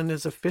Garland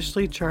is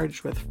officially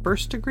charged with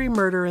first-degree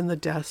murder in the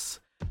deaths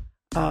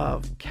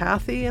of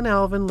Kathy and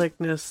Alvin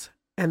Lickness,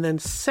 and then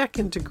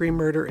second-degree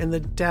murder in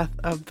the death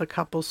of the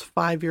couple's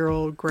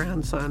 5-year-old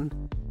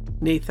grandson,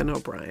 Nathan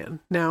O'Brien.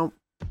 Now,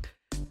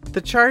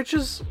 the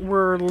charges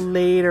were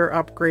later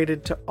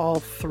upgraded to all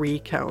 3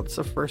 counts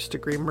of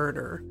first-degree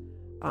murder,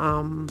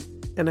 and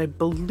I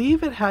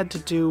believe it had to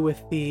do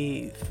with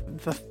the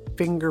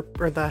finger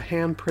or the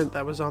handprint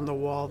that was on the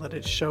wall, that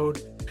it showed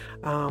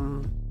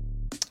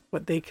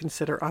what they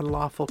consider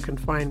unlawful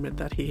confinement,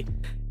 that it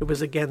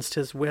was against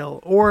his will,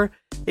 or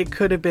it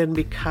could have been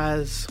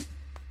because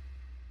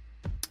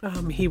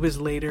he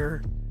was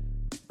later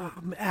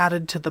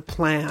added to the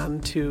plan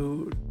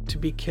to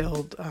be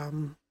killed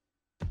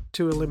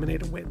to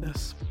eliminate a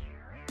witness.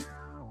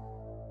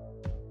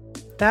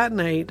 That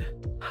night,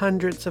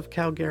 hundreds of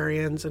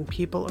Calgarians and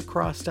people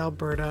across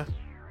Alberta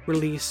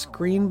released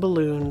green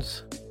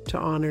balloons to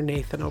honor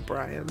Nathan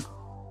O'Brien.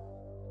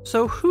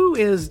 So who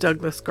is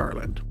Douglas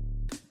Garland?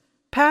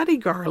 Patty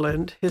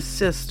Garland, his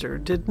sister,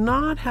 did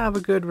not have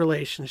a good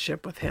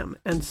relationship with him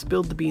and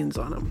spilled the beans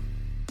on him.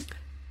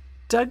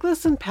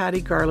 Douglas and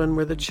Patty Garland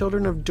were the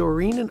children of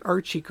Doreen and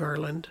Archie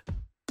Garland.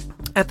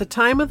 At the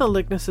time of the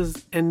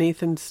Licknesses and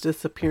Nathan's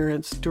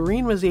disappearance,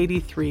 Doreen was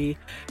 83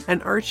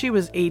 and Archie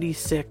was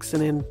 86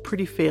 and in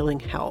pretty failing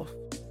health.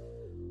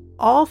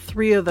 All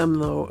three of them,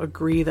 though,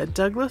 agree that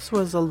Douglas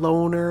was a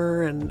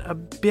loner and a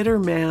bitter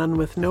man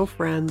with no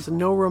friends and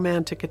no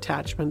romantic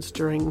attachments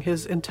during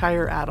his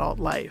entire adult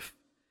life.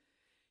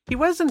 He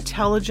was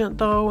intelligent,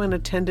 though, and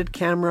attended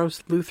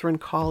Camrose Lutheran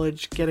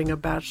College, getting a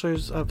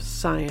Bachelor's of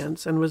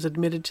Science, and was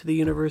admitted to the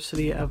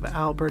University of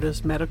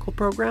Alberta's medical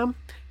program.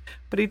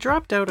 But he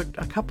dropped out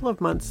a couple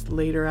of months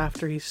later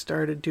after he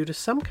started due to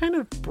some kind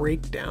of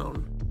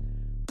breakdown.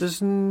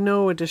 There's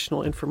no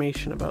additional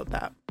information about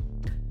that.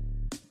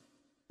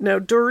 Now,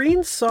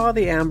 Doreen saw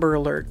the Amber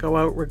Alert go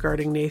out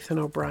regarding Nathan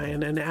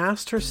O'Brien and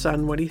asked her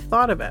son what he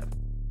thought of it.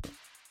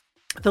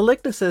 The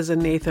Licknesses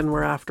and Nathan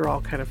were, after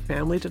all, kind of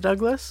family to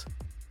Douglas.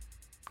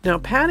 Now,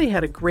 Patty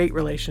had a great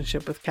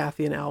relationship with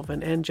Kathy and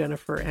Alvin and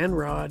Jennifer and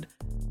Rod.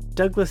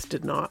 Douglas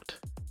did not.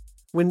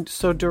 When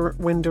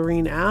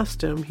Doreen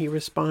asked him, he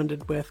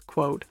responded with,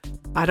 quote,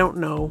 "I don't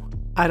know.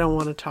 I don't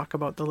want to talk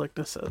about the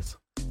Licknesses,"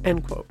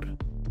 end quote.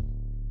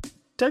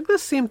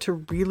 Douglas seemed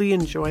to really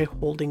enjoy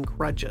holding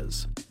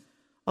grudges.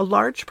 A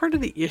large part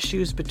of the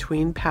issues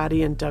between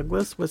Patty and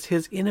Douglas was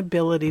his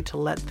inability to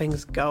let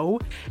things go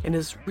and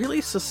his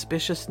really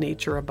suspicious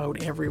nature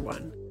about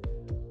everyone.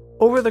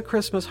 Over the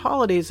Christmas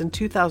holidays in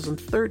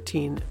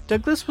 2013,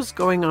 Douglas was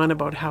going on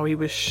about how he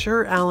was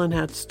sure Alan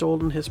had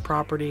stolen his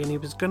property and he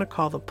was going to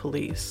call the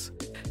police.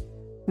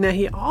 Now,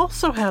 he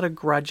also had a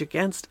grudge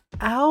against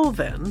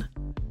Alvin,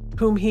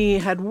 whom he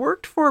had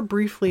worked for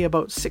briefly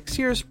about 6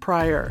 years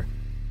prior.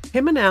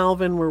 Him and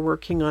Alvin were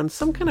working on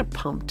some kind of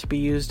pump to be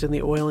used in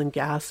the oil and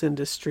gas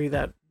industry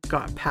that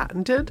got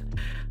patented.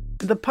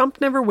 The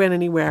pump never went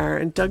anywhere,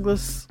 and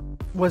Douglas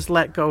was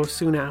let go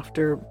soon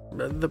after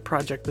the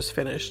project was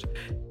finished.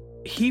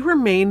 He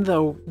remained,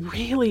 though,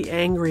 really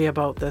angry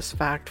about this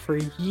fact for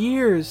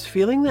years,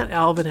 feeling that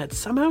Alvin had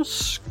somehow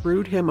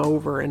screwed him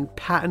over and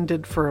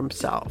patented for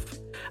himself.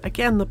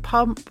 Again, the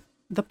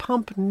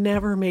pump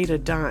never made a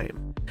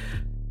dime.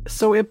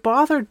 So it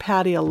bothered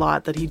Patty a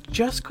lot that he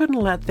just couldn't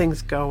let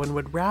things go and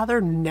would rather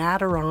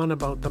natter on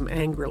about them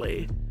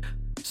angrily.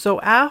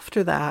 So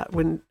after that,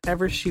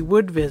 whenever she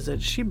would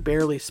visit, she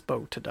barely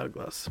spoke to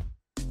Douglas.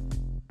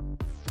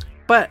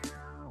 But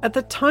at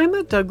the time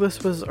that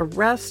Douglas was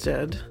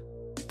arrested,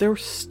 there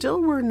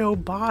still were no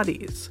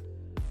bodies.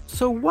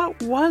 So what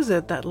was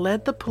it that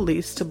led the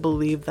police to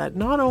believe that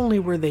not only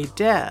were they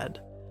dead,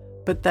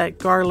 but that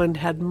Garland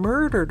had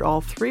murdered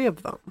all three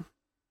of them?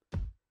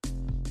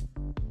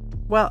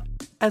 Well,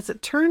 as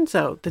it turns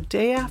out, the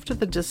day after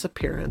the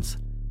disappearance,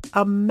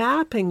 a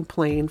mapping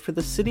plane for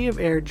the city of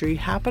Airdrie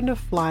happened to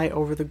fly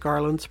over the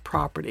Garland's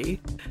property,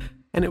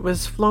 and it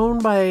was flown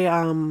by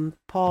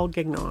Paul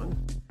Gagnon.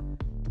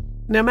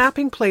 Now,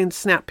 mapping planes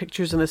snap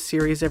pictures in a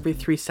series every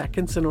 3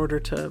 seconds in order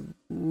to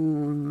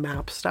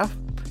map stuff.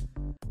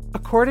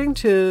 According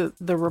to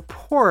the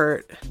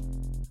report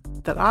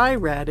that I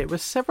read, it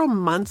was several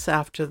months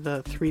after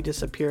the three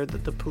disappeared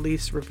that the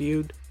police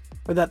reviewed,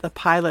 or that the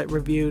pilot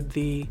reviewed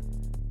the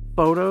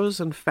photos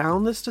and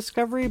found this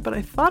discovery, but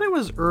I thought it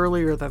was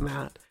earlier than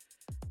that,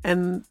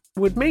 and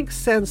would make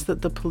sense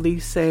that the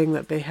police saying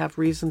that they have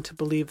reason to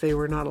believe they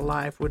were not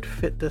alive would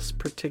fit this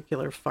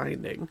particular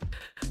finding,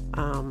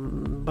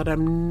 but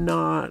I'm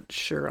not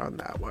sure on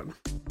that one.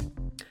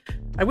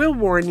 I will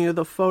warn you,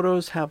 the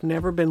photos have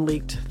never been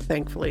leaked,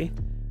 thankfully.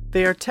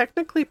 They are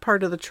technically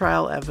part of the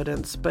trial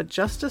evidence, but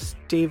Justice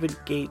David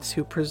Gates,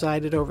 who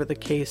presided over the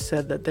case,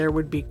 said that there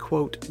would be,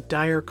 quote,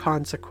 dire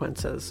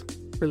consequences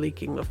for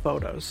leaking the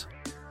photos.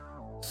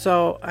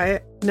 So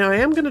I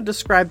am going to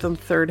describe them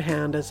third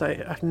hand, as I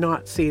have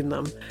not seen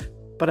them,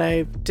 but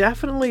I've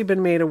definitely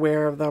been made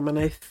aware of them, and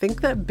I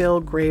think that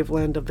Bill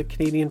Graveland of the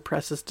Canadian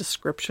Press's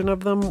description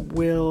of them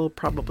will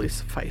probably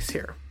suffice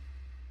here.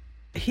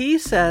 He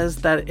says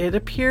that it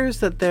appears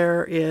that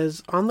there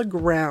is, on the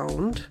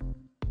ground,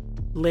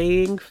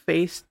 laying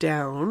face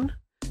down,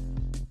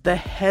 the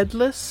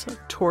headless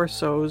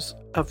torsos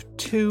of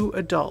 2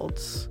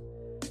 adults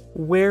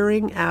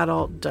wearing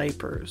adult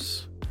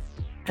diapers,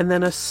 and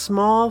then a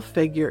small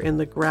figure in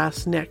the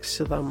grass next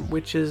to them,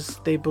 which is,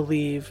 they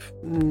believe,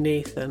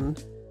 Nathan,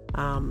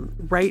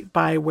 right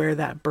by where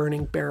that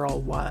burning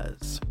barrel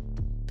was.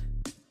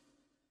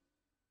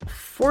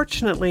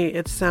 Fortunately,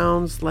 it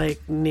sounds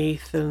like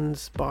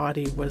Nathan's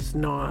body was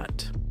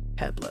not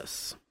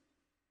headless.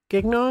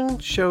 Gagnon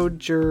showed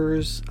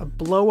jurors a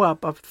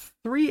blow-up of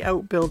 3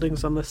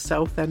 outbuildings on the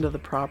south end of the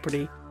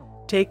property,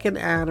 taken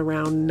at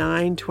around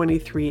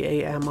 9:23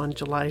 a.m. on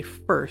July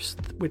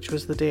 1st, which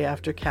was the day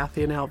after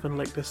Kathy and Alvin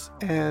Licknes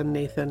and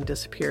Nathan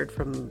disappeared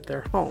from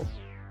their home.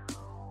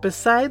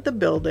 Beside the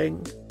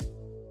building,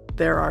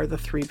 there are the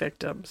 3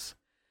 victims.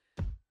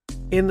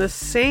 In the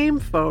same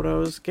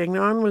photos,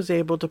 Gagnon was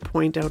able to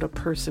point out a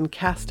person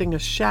casting a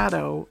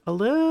shadow a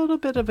little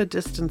bit of a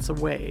distance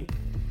away.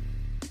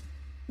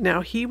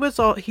 Now, he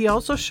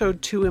also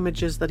showed 2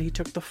 images that he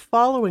took the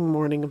following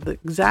morning of the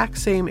exact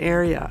same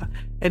area,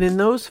 and in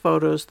those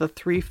photos, the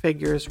 3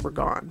 figures were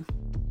gone.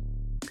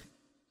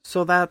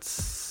 So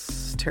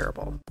that's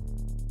terrible.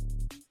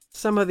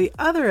 Some of the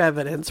other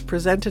evidence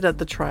presented at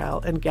the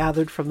trial and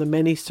gathered from the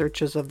many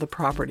searches of the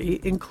property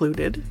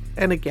included,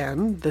 and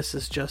again, this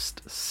is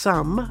just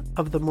some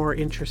of the more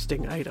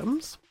interesting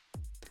items,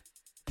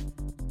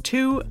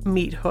 2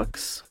 meat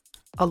hooks,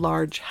 a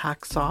large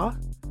hacksaw,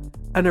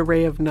 an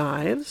array of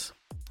knives,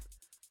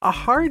 a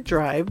hard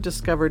drive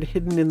discovered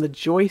hidden in the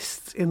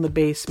joists in the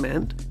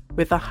basement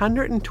with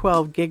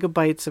 112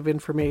 gigabytes of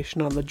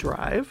information on the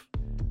drive,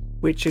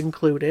 which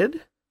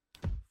included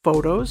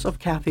photos of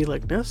Kathy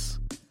Lickness,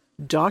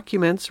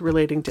 documents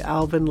relating to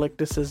Alvin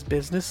Lickness's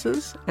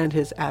businesses and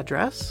his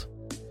address,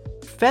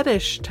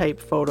 fetish-type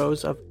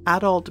photos of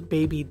adult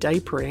baby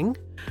diapering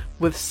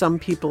with some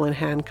people in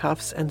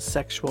handcuffs and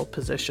sexual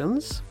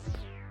positions,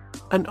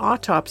 an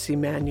autopsy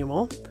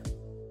manual,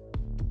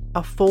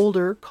 a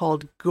folder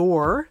called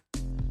Gore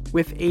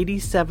with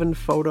 87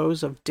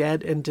 photos of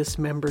dead and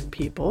dismembered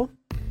people,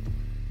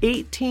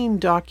 18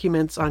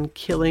 documents on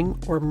killing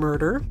or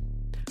murder,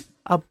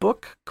 a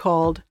book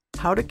called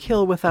How to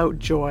Kill Without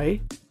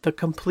Joy, the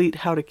complete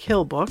How to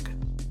Kill book,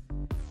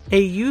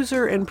 a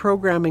user and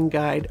programming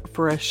guide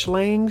for a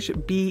Schlange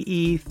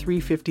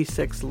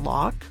BE356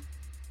 lock.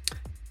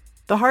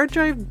 The hard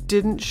drive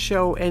didn't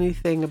show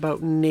anything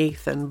about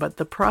Nathan, but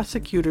the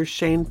prosecutor,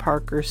 Shane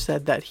Parker,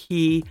 said that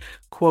he,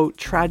 quote,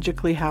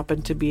 tragically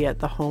happened to be at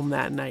the home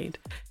that night,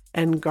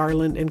 and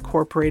Garland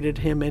incorporated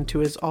him into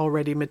his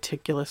already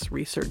meticulous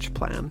research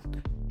plan,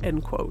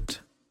 end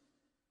quote.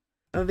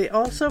 They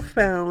also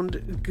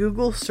found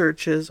Google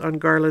searches on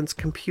Garland's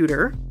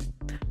computer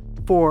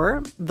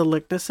for the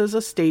Licknesses'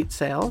 estate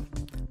sale,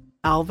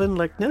 Alvin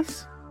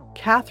Lickness,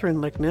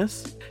 Catherine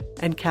Lickness,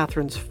 and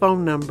Catherine's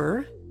phone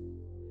number,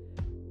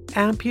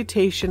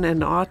 amputation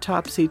and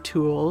autopsy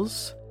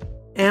tools,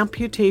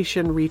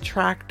 amputation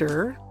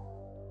retractor,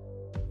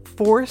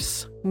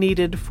 force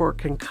needed for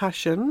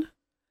concussion,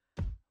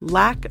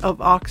 lack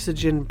of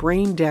oxygen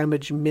brain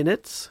damage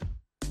minutes,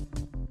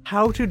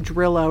 how to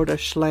drill out a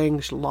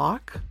Schlange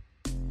lock,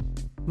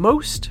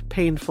 most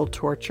painful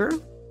torture,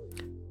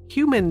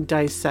 human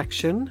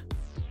dissection,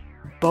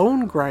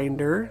 bone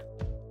grinder,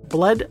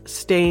 blood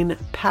stain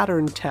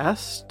pattern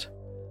test,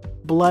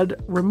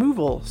 blood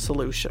removal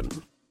solution.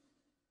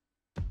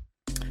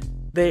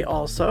 They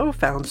also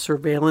found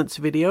surveillance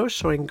video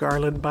showing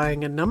Garland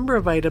buying a number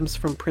of items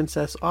from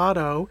Princess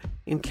Auto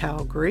in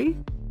Calgary,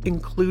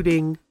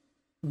 including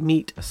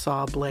meat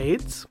saw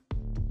blades.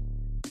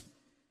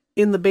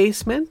 In the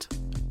basement,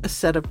 a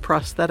set of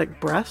prosthetic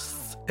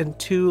breasts and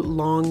 2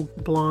 long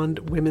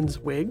blonde women's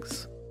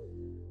wigs,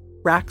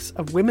 racks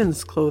of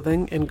women's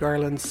clothing in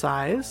Garland's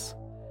size,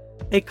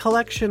 a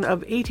collection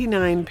of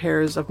 89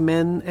 pairs of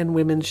men and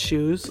women's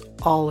shoes,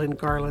 all in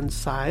Garland's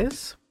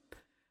size,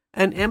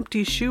 an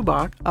empty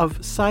shoebox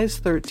of size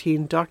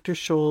 13 Dr.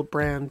 Scholl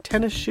brand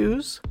tennis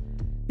shoes,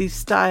 the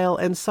style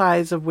and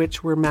size of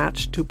which were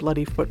matched to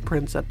bloody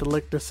footprints at the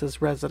Licknesses'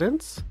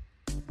 residence,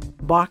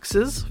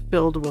 boxes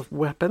filled with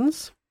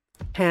weapons,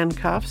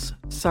 handcuffs,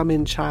 some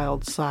in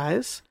child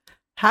size,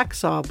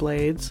 hacksaw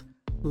blades,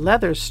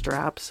 leather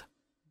straps,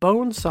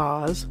 bone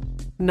saws,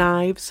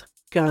 knives,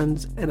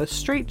 guns, and a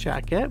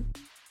straitjacket.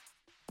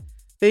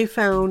 They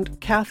found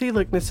Kathy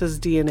Lickness's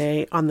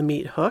DNA on the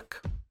meat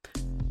hook.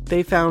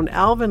 They found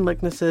Alvin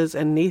Lickness's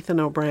and Nathan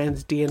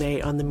O'Brien's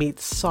DNA on the meat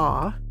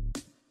saw.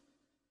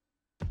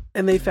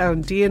 And they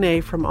found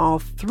DNA from all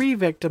 3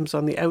 victims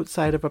on the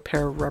outside of a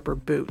pair of rubber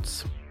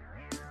boots.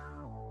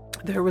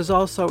 There was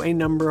also a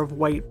number of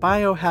white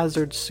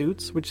biohazard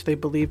suits, which they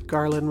believed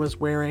Garland was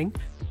wearing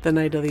the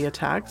night of the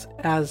attacks,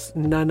 as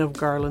none of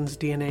Garland's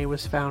DNA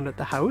was found at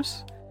the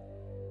house,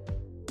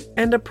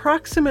 and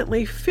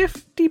approximately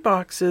 50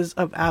 boxes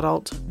of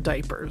adult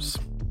diapers.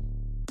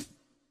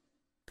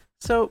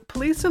 So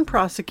police and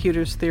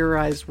prosecutors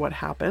theorized what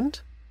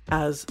happened,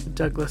 as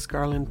Douglas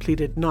Garland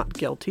pleaded not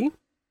guilty.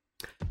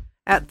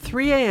 At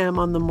 3 a.m.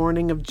 on the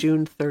morning of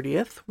June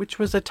 30th, which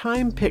was a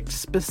time picked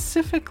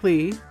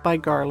specifically by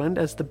Garland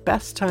as the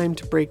best time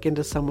to break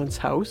into someone's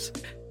house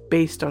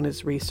based on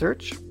his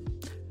research,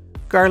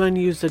 Garland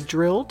used a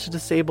drill to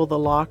disable the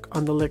lock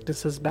on the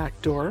Licknesses'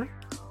 back door,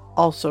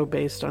 also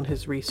based on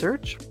his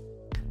research.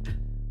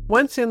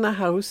 Once in the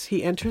house,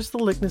 he enters the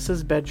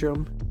Licknesses'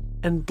 bedroom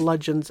and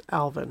bludgeons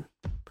Alvin,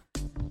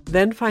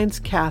 then finds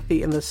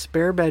Kathy in the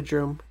spare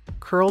bedroom,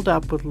 curled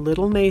up with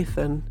little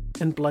Nathan,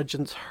 and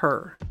bludgeons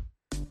her.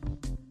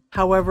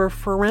 However,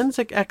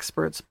 forensic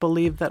experts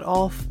believe that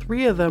all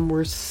 3 of them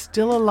were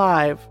still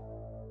alive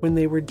when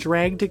they were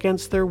dragged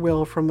against their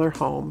will from their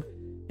home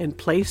and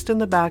placed in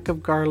the back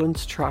of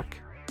Garland's truck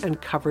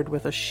and covered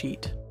with a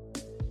sheet.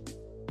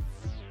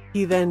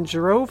 He then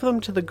drove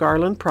them to the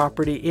Garland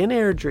property in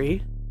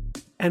Airdrie,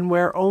 and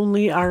where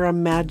only our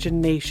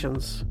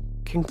imaginations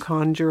can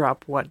conjure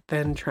up what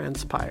then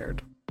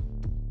transpired.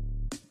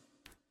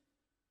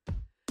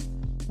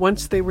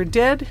 Once they were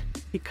dead,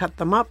 he cut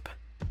them up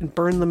and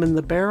burned them in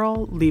the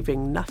barrel,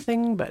 leaving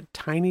nothing but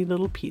tiny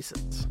little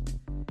pieces,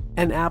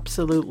 and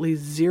absolutely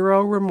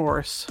zero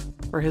remorse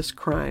for his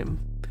crime.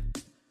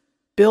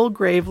 Bill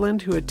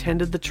Graveland, who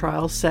attended the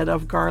trial, said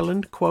of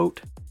Garland,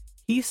 quote,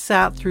 He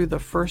sat through the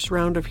first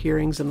round of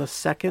hearings and the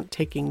second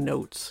taking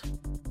notes.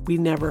 We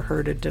never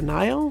heard a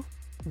denial.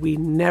 We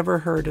never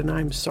heard an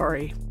I'm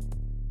sorry.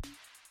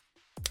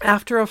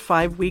 After a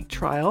 5-week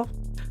trial,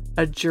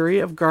 a jury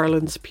of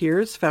Garland's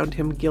peers found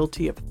him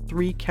guilty of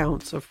 3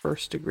 counts of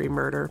first-degree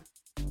murder.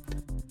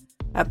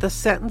 At the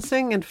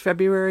sentencing in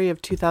February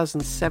of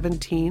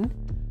 2017,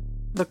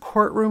 the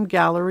courtroom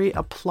gallery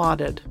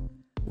applauded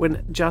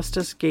when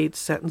Justice Gates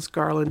sentenced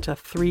Garland to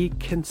 3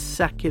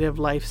 consecutive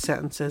life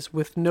sentences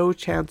with no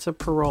chance of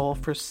parole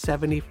for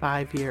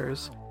 75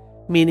 years,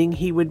 meaning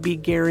he would be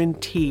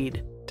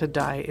guaranteed to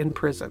die in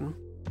prison.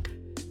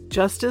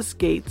 Justice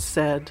Gates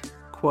said,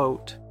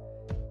 quote,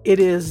 "It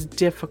is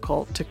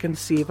difficult to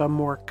conceive a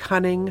more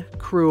cunning,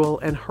 cruel,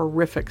 and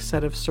horrific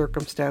set of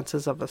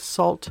circumstances of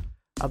assault,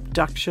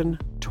 abduction,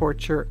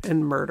 torture,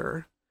 and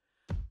murder.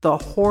 The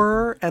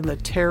horror and the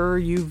terror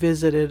you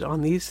visited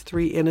on these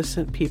 3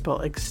 innocent people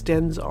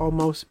extends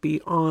almost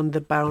beyond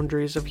the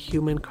boundaries of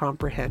human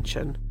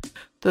comprehension.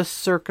 The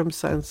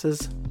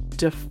circumstances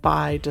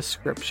defy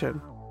description."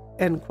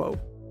 End quote.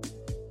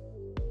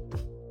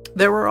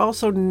 There were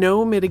also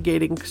no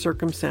mitigating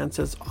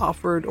circumstances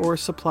offered or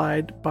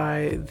supplied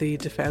by the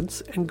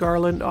defense, and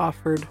Garland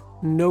offered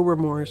no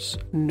remorse,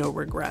 no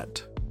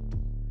regret.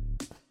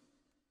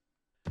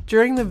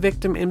 During the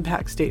victim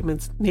impact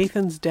statements,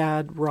 Nathan's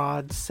dad,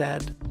 Rod,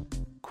 said,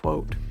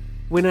 quote,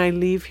 "When I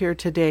leave here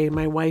today,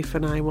 my wife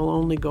and I will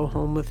only go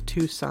home with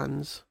 2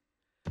 sons.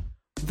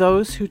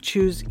 Those who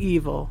choose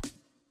evil,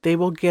 they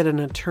will get an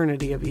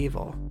eternity of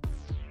evil.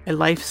 A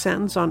life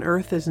sentence on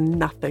earth is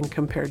nothing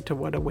compared to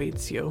what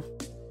awaits you.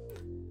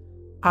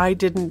 I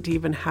didn't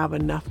even have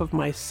enough of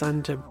my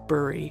son to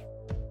bury.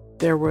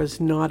 There was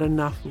not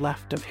enough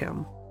left of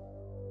him."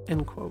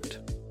 End quote.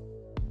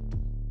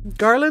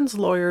 Garland's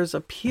lawyers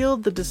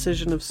appealed the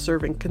decision of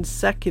serving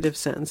consecutive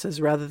sentences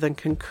rather than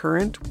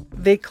concurrent.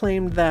 They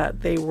claimed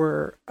that they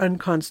were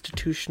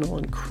unconstitutional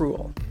and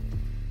cruel.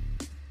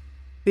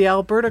 The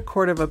Alberta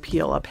Court of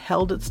Appeal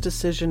upheld its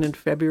decision in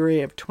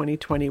February of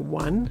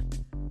 2021,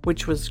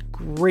 which was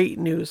great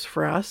news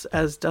for us,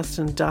 as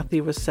Dustin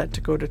Duthie was set to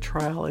go to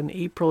trial in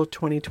April of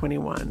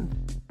 2021.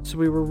 So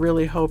we were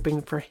really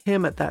hoping for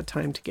him at that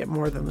time to get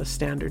more than the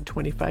standard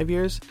 25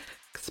 years,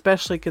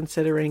 especially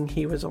considering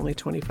he was only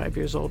 25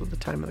 years old at the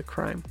time of the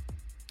crime.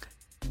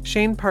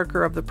 Shane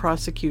Parker of the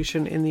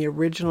prosecution in the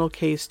original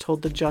case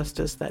told the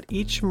justice that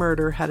each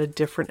murder had a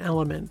different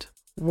element,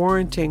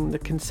 warranting the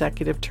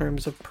consecutive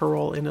terms of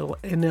parole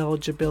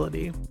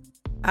ineligibility.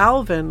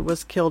 Alvin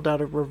was killed out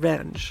of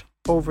revenge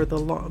over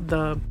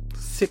the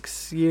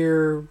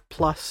 6-year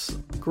plus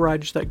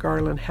grudge that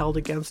Garland held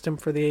against him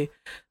for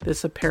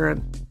this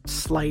apparent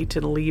slight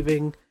and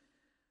leaving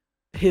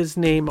his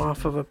name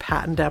off of a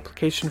patent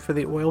application for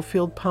the oil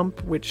field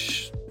pump,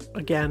 which,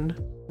 again,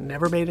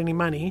 never made any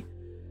money.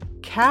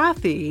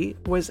 Kathy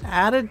was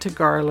added to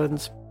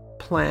Garland's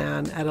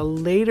plan at a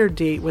later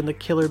date when the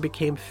killer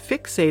became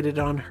fixated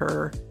on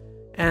her,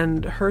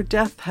 and her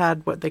death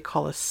had what they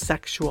call a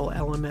sexual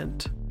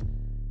element.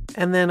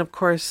 And then, of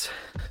course,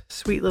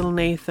 sweet little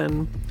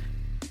Nathan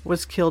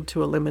was killed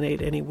to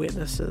eliminate any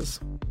witnesses.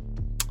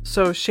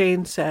 So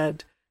Shane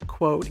said,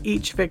 quote,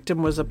 "Each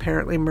victim was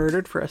apparently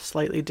murdered for a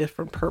slightly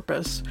different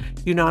purpose.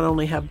 You not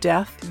only have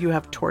death, you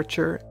have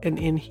torture and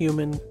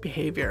inhuman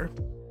behavior."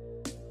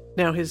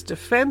 Now, his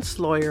defense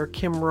lawyer,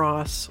 Kim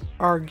Ross,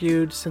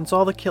 argued since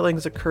all the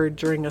killings occurred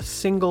during a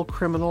single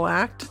criminal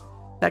act,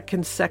 that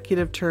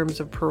consecutive terms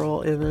of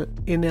parole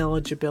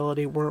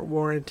ineligibility weren't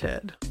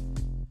warranted.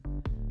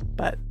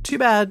 But too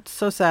bad,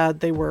 so sad,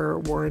 they were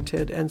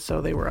warranted, and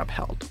so they were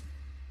upheld.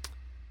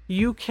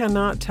 You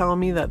cannot tell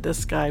me that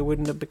this guy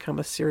wouldn't have become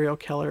a serial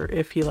killer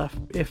if he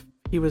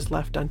was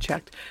left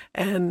unchecked.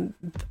 And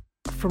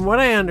from what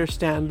I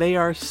understand, they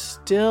are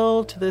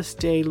still to this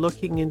day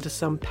looking into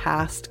some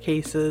past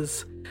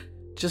cases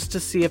just to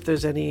see if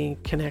there's any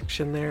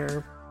connection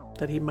there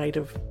that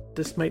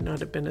this might not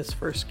have been his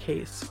first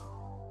case.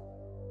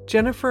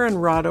 Jennifer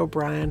and Rod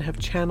O'Brien have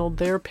channeled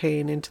their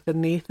pain into the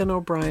Nathan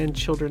O'Brien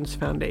Children's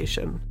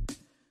Foundation.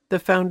 The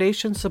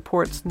foundation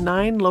supports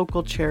 9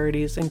 local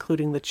charities,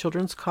 including the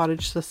Children's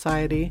Cottage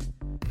Society,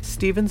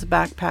 Stevens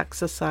Backpack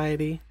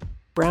Society,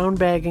 Brown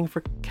Bagging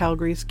for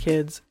Calgary's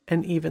Kids,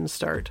 and Even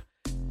Start.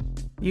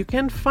 You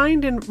can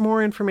find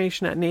more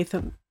information at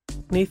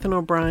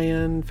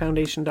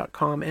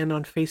NathanO'BrienFoundation.com and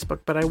on Facebook,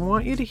 but I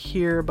want you to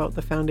hear about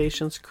the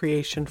foundation's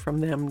creation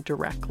from them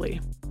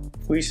directly.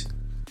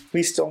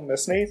 We still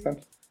miss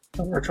Nathan,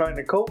 and we're trying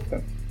to cope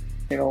and,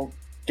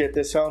 get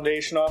this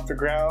foundation off the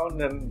ground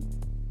and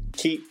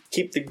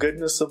keep the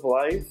goodness of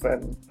life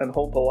and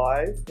hope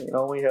alive.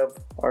 We have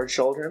our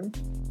children.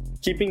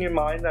 Keeping in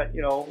mind that,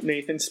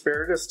 Nathan's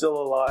spirit is still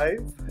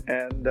alive,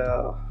 and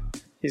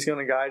he's going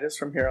to guide us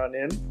from here on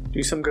in.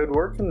 Do some good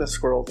work in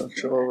this world and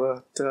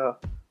show that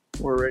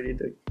we're ready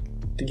to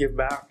give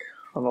back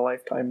on a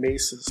lifetime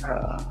basis.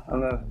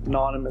 An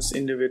anonymous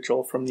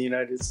individual from the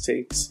United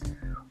States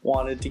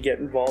wanted to get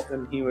involved,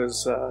 and he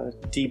was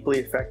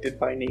deeply affected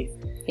by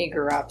Nathan. He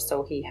grew up,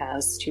 so he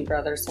has 2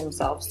 brothers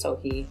himself, so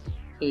he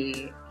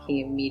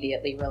he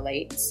immediately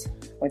relates.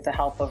 With the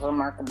help of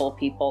remarkable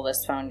people,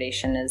 this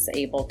foundation is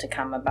able to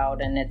come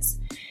about, and it's,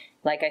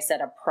 like I said,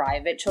 a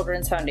private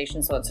children's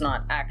foundation, so it's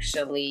not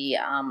actually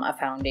a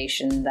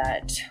foundation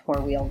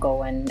where we'll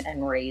go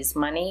and raise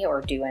money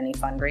or do any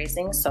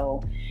fundraising.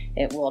 So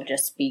it will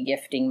just be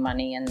gifting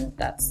money, and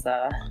that's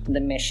the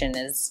mission,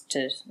 is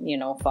to,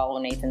 follow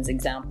Nathan's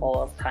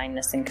example of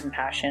kindness and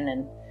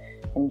compassion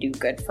and do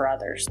good for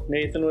others.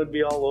 Nathan would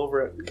be all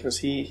over it because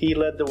he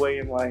led the way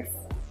in life.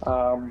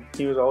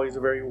 He was always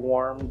a very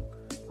warm,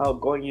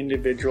 outgoing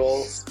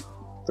individual.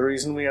 The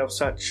reason we have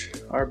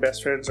our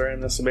best friends are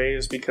in this bay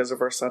is because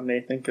of our son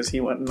Nathan, because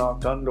he went and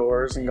knocked on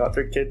doors and got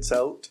their kids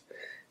out,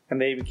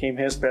 and they became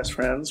his best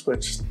friends,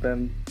 which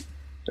then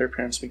their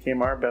parents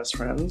became our best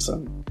friends,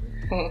 and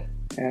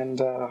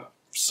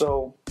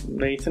so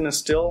Nathan is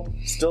still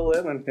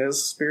living.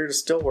 His spirit is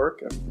still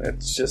working.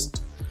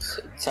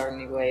 It's our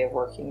new way of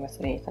working with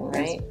Nathan,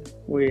 right?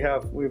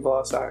 We've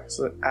lost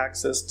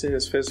access to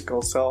his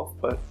physical self,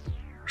 but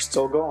we're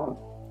still going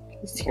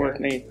with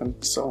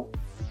Nathan. So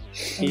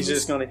he's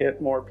just going to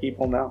hit more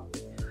people now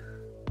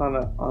on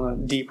a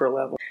deeper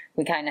level.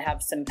 We kind of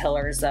have some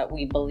pillars that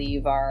we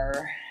believe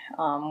are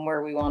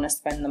where we want to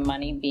spend the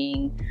money,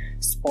 being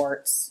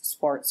sports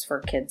for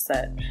kids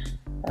that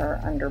are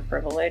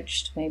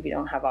underprivileged, maybe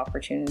don't have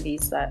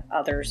opportunities that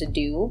others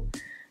do.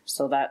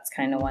 So that's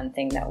kind of one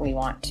thing that we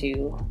want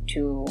to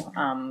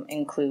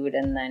include,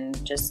 and then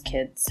just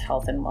kids'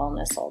 health and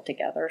wellness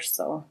altogether.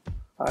 So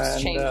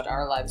it's changed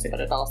our lives, but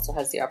it also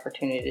has the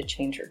opportunity to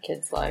change our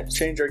kids'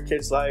 lives.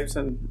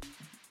 And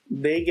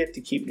they get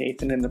to keep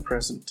Nathan in the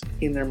present,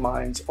 in their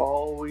minds,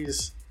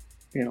 always,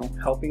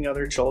 helping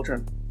other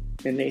children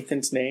in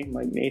Nathan's name.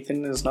 Like,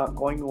 Nathan is not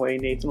going away.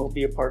 Nathan will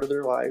be a part of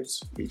their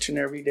lives each and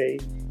every day,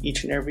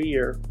 each and every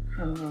year,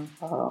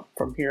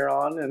 from here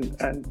on.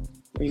 And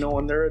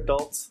when they're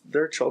adults,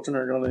 their children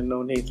are going to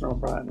know Nathan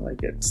O'Brien.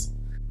 Like, it's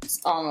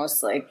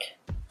almost like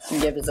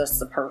gives us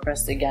the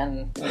purpose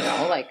again,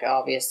 like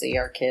obviously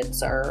our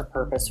kids are a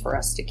purpose for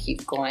us to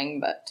keep going,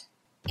 but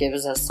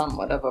gives us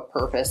somewhat of a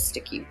purpose to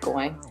keep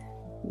going,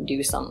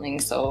 do something.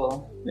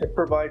 So it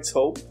provides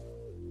hope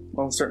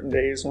on certain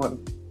days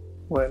when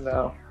we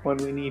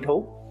need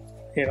hope,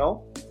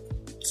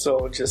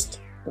 So just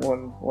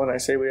when I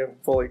say we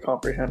haven't fully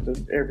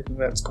comprehended everything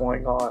that's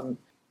going on,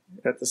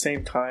 at the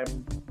same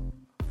time,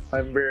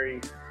 I'm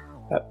very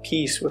at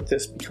peace with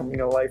this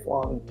becoming a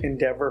lifelong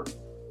endeavor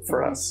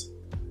for us.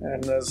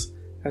 And as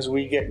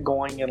we get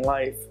going in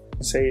life,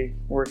 say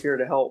we're here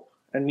to help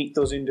and meet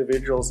those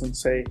individuals and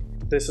say,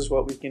 this is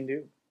what we can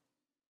do.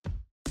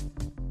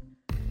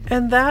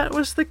 And that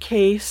was the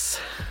case,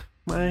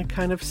 my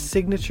kind of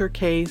signature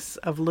case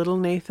of little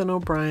Nathan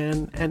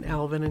O'Brien and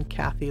Alvin and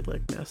Kathy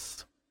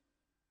Lignes.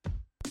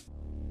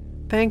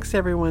 Thanks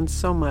everyone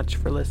so much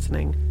for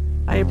listening.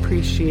 I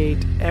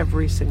appreciate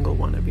every single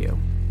one of you.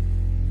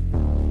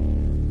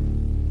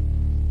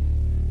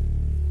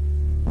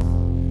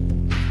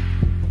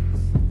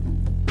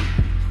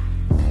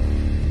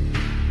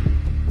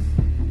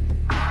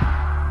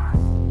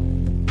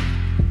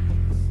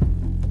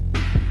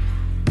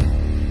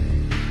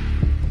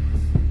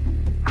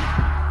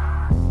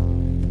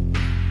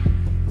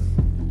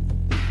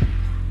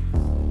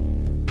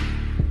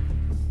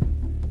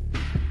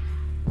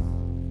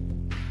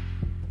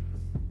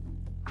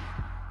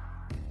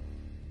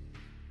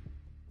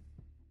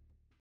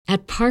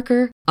 At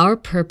Parker, our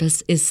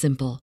purpose is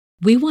simple.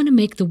 We want to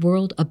make the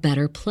world a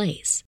better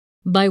place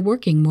by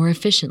working more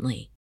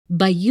efficiently,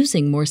 by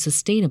using more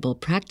sustainable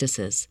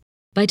practices,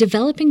 by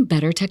developing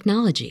better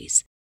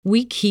technologies.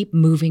 We keep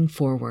moving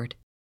forward.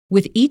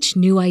 With each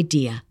new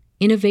idea,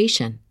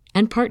 innovation,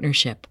 and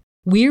partnership,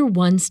 we're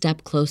one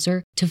step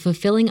closer to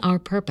fulfilling our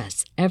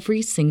purpose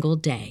every single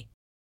day.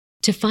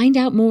 To find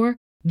out more,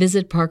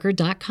 visit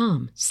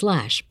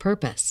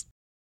parker.com/purpose.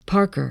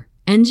 Parker,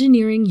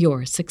 engineering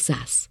your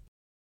success.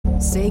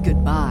 Say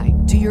goodbye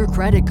to your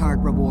credit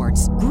card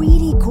rewards.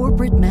 Greedy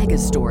corporate mega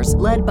stores,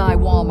 led by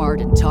Walmart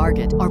and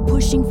Target, are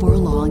pushing for a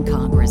law in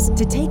Congress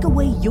to take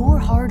away your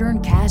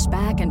hard-earned cash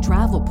back and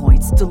travel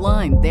points to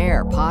line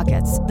their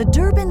pockets. The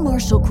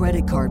Durbin-Marshall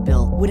credit card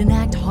bill would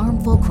enact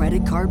harmful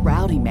credit card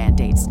routing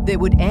mandates that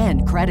would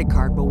end credit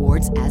card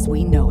rewards as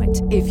we know it.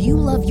 If you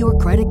love your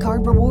credit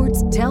card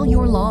rewards, tell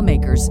your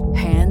lawmakers,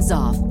 hands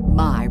off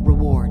my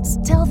rewards.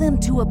 Tell them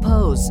to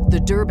oppose the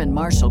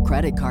Durbin-Marshall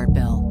credit card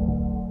bill.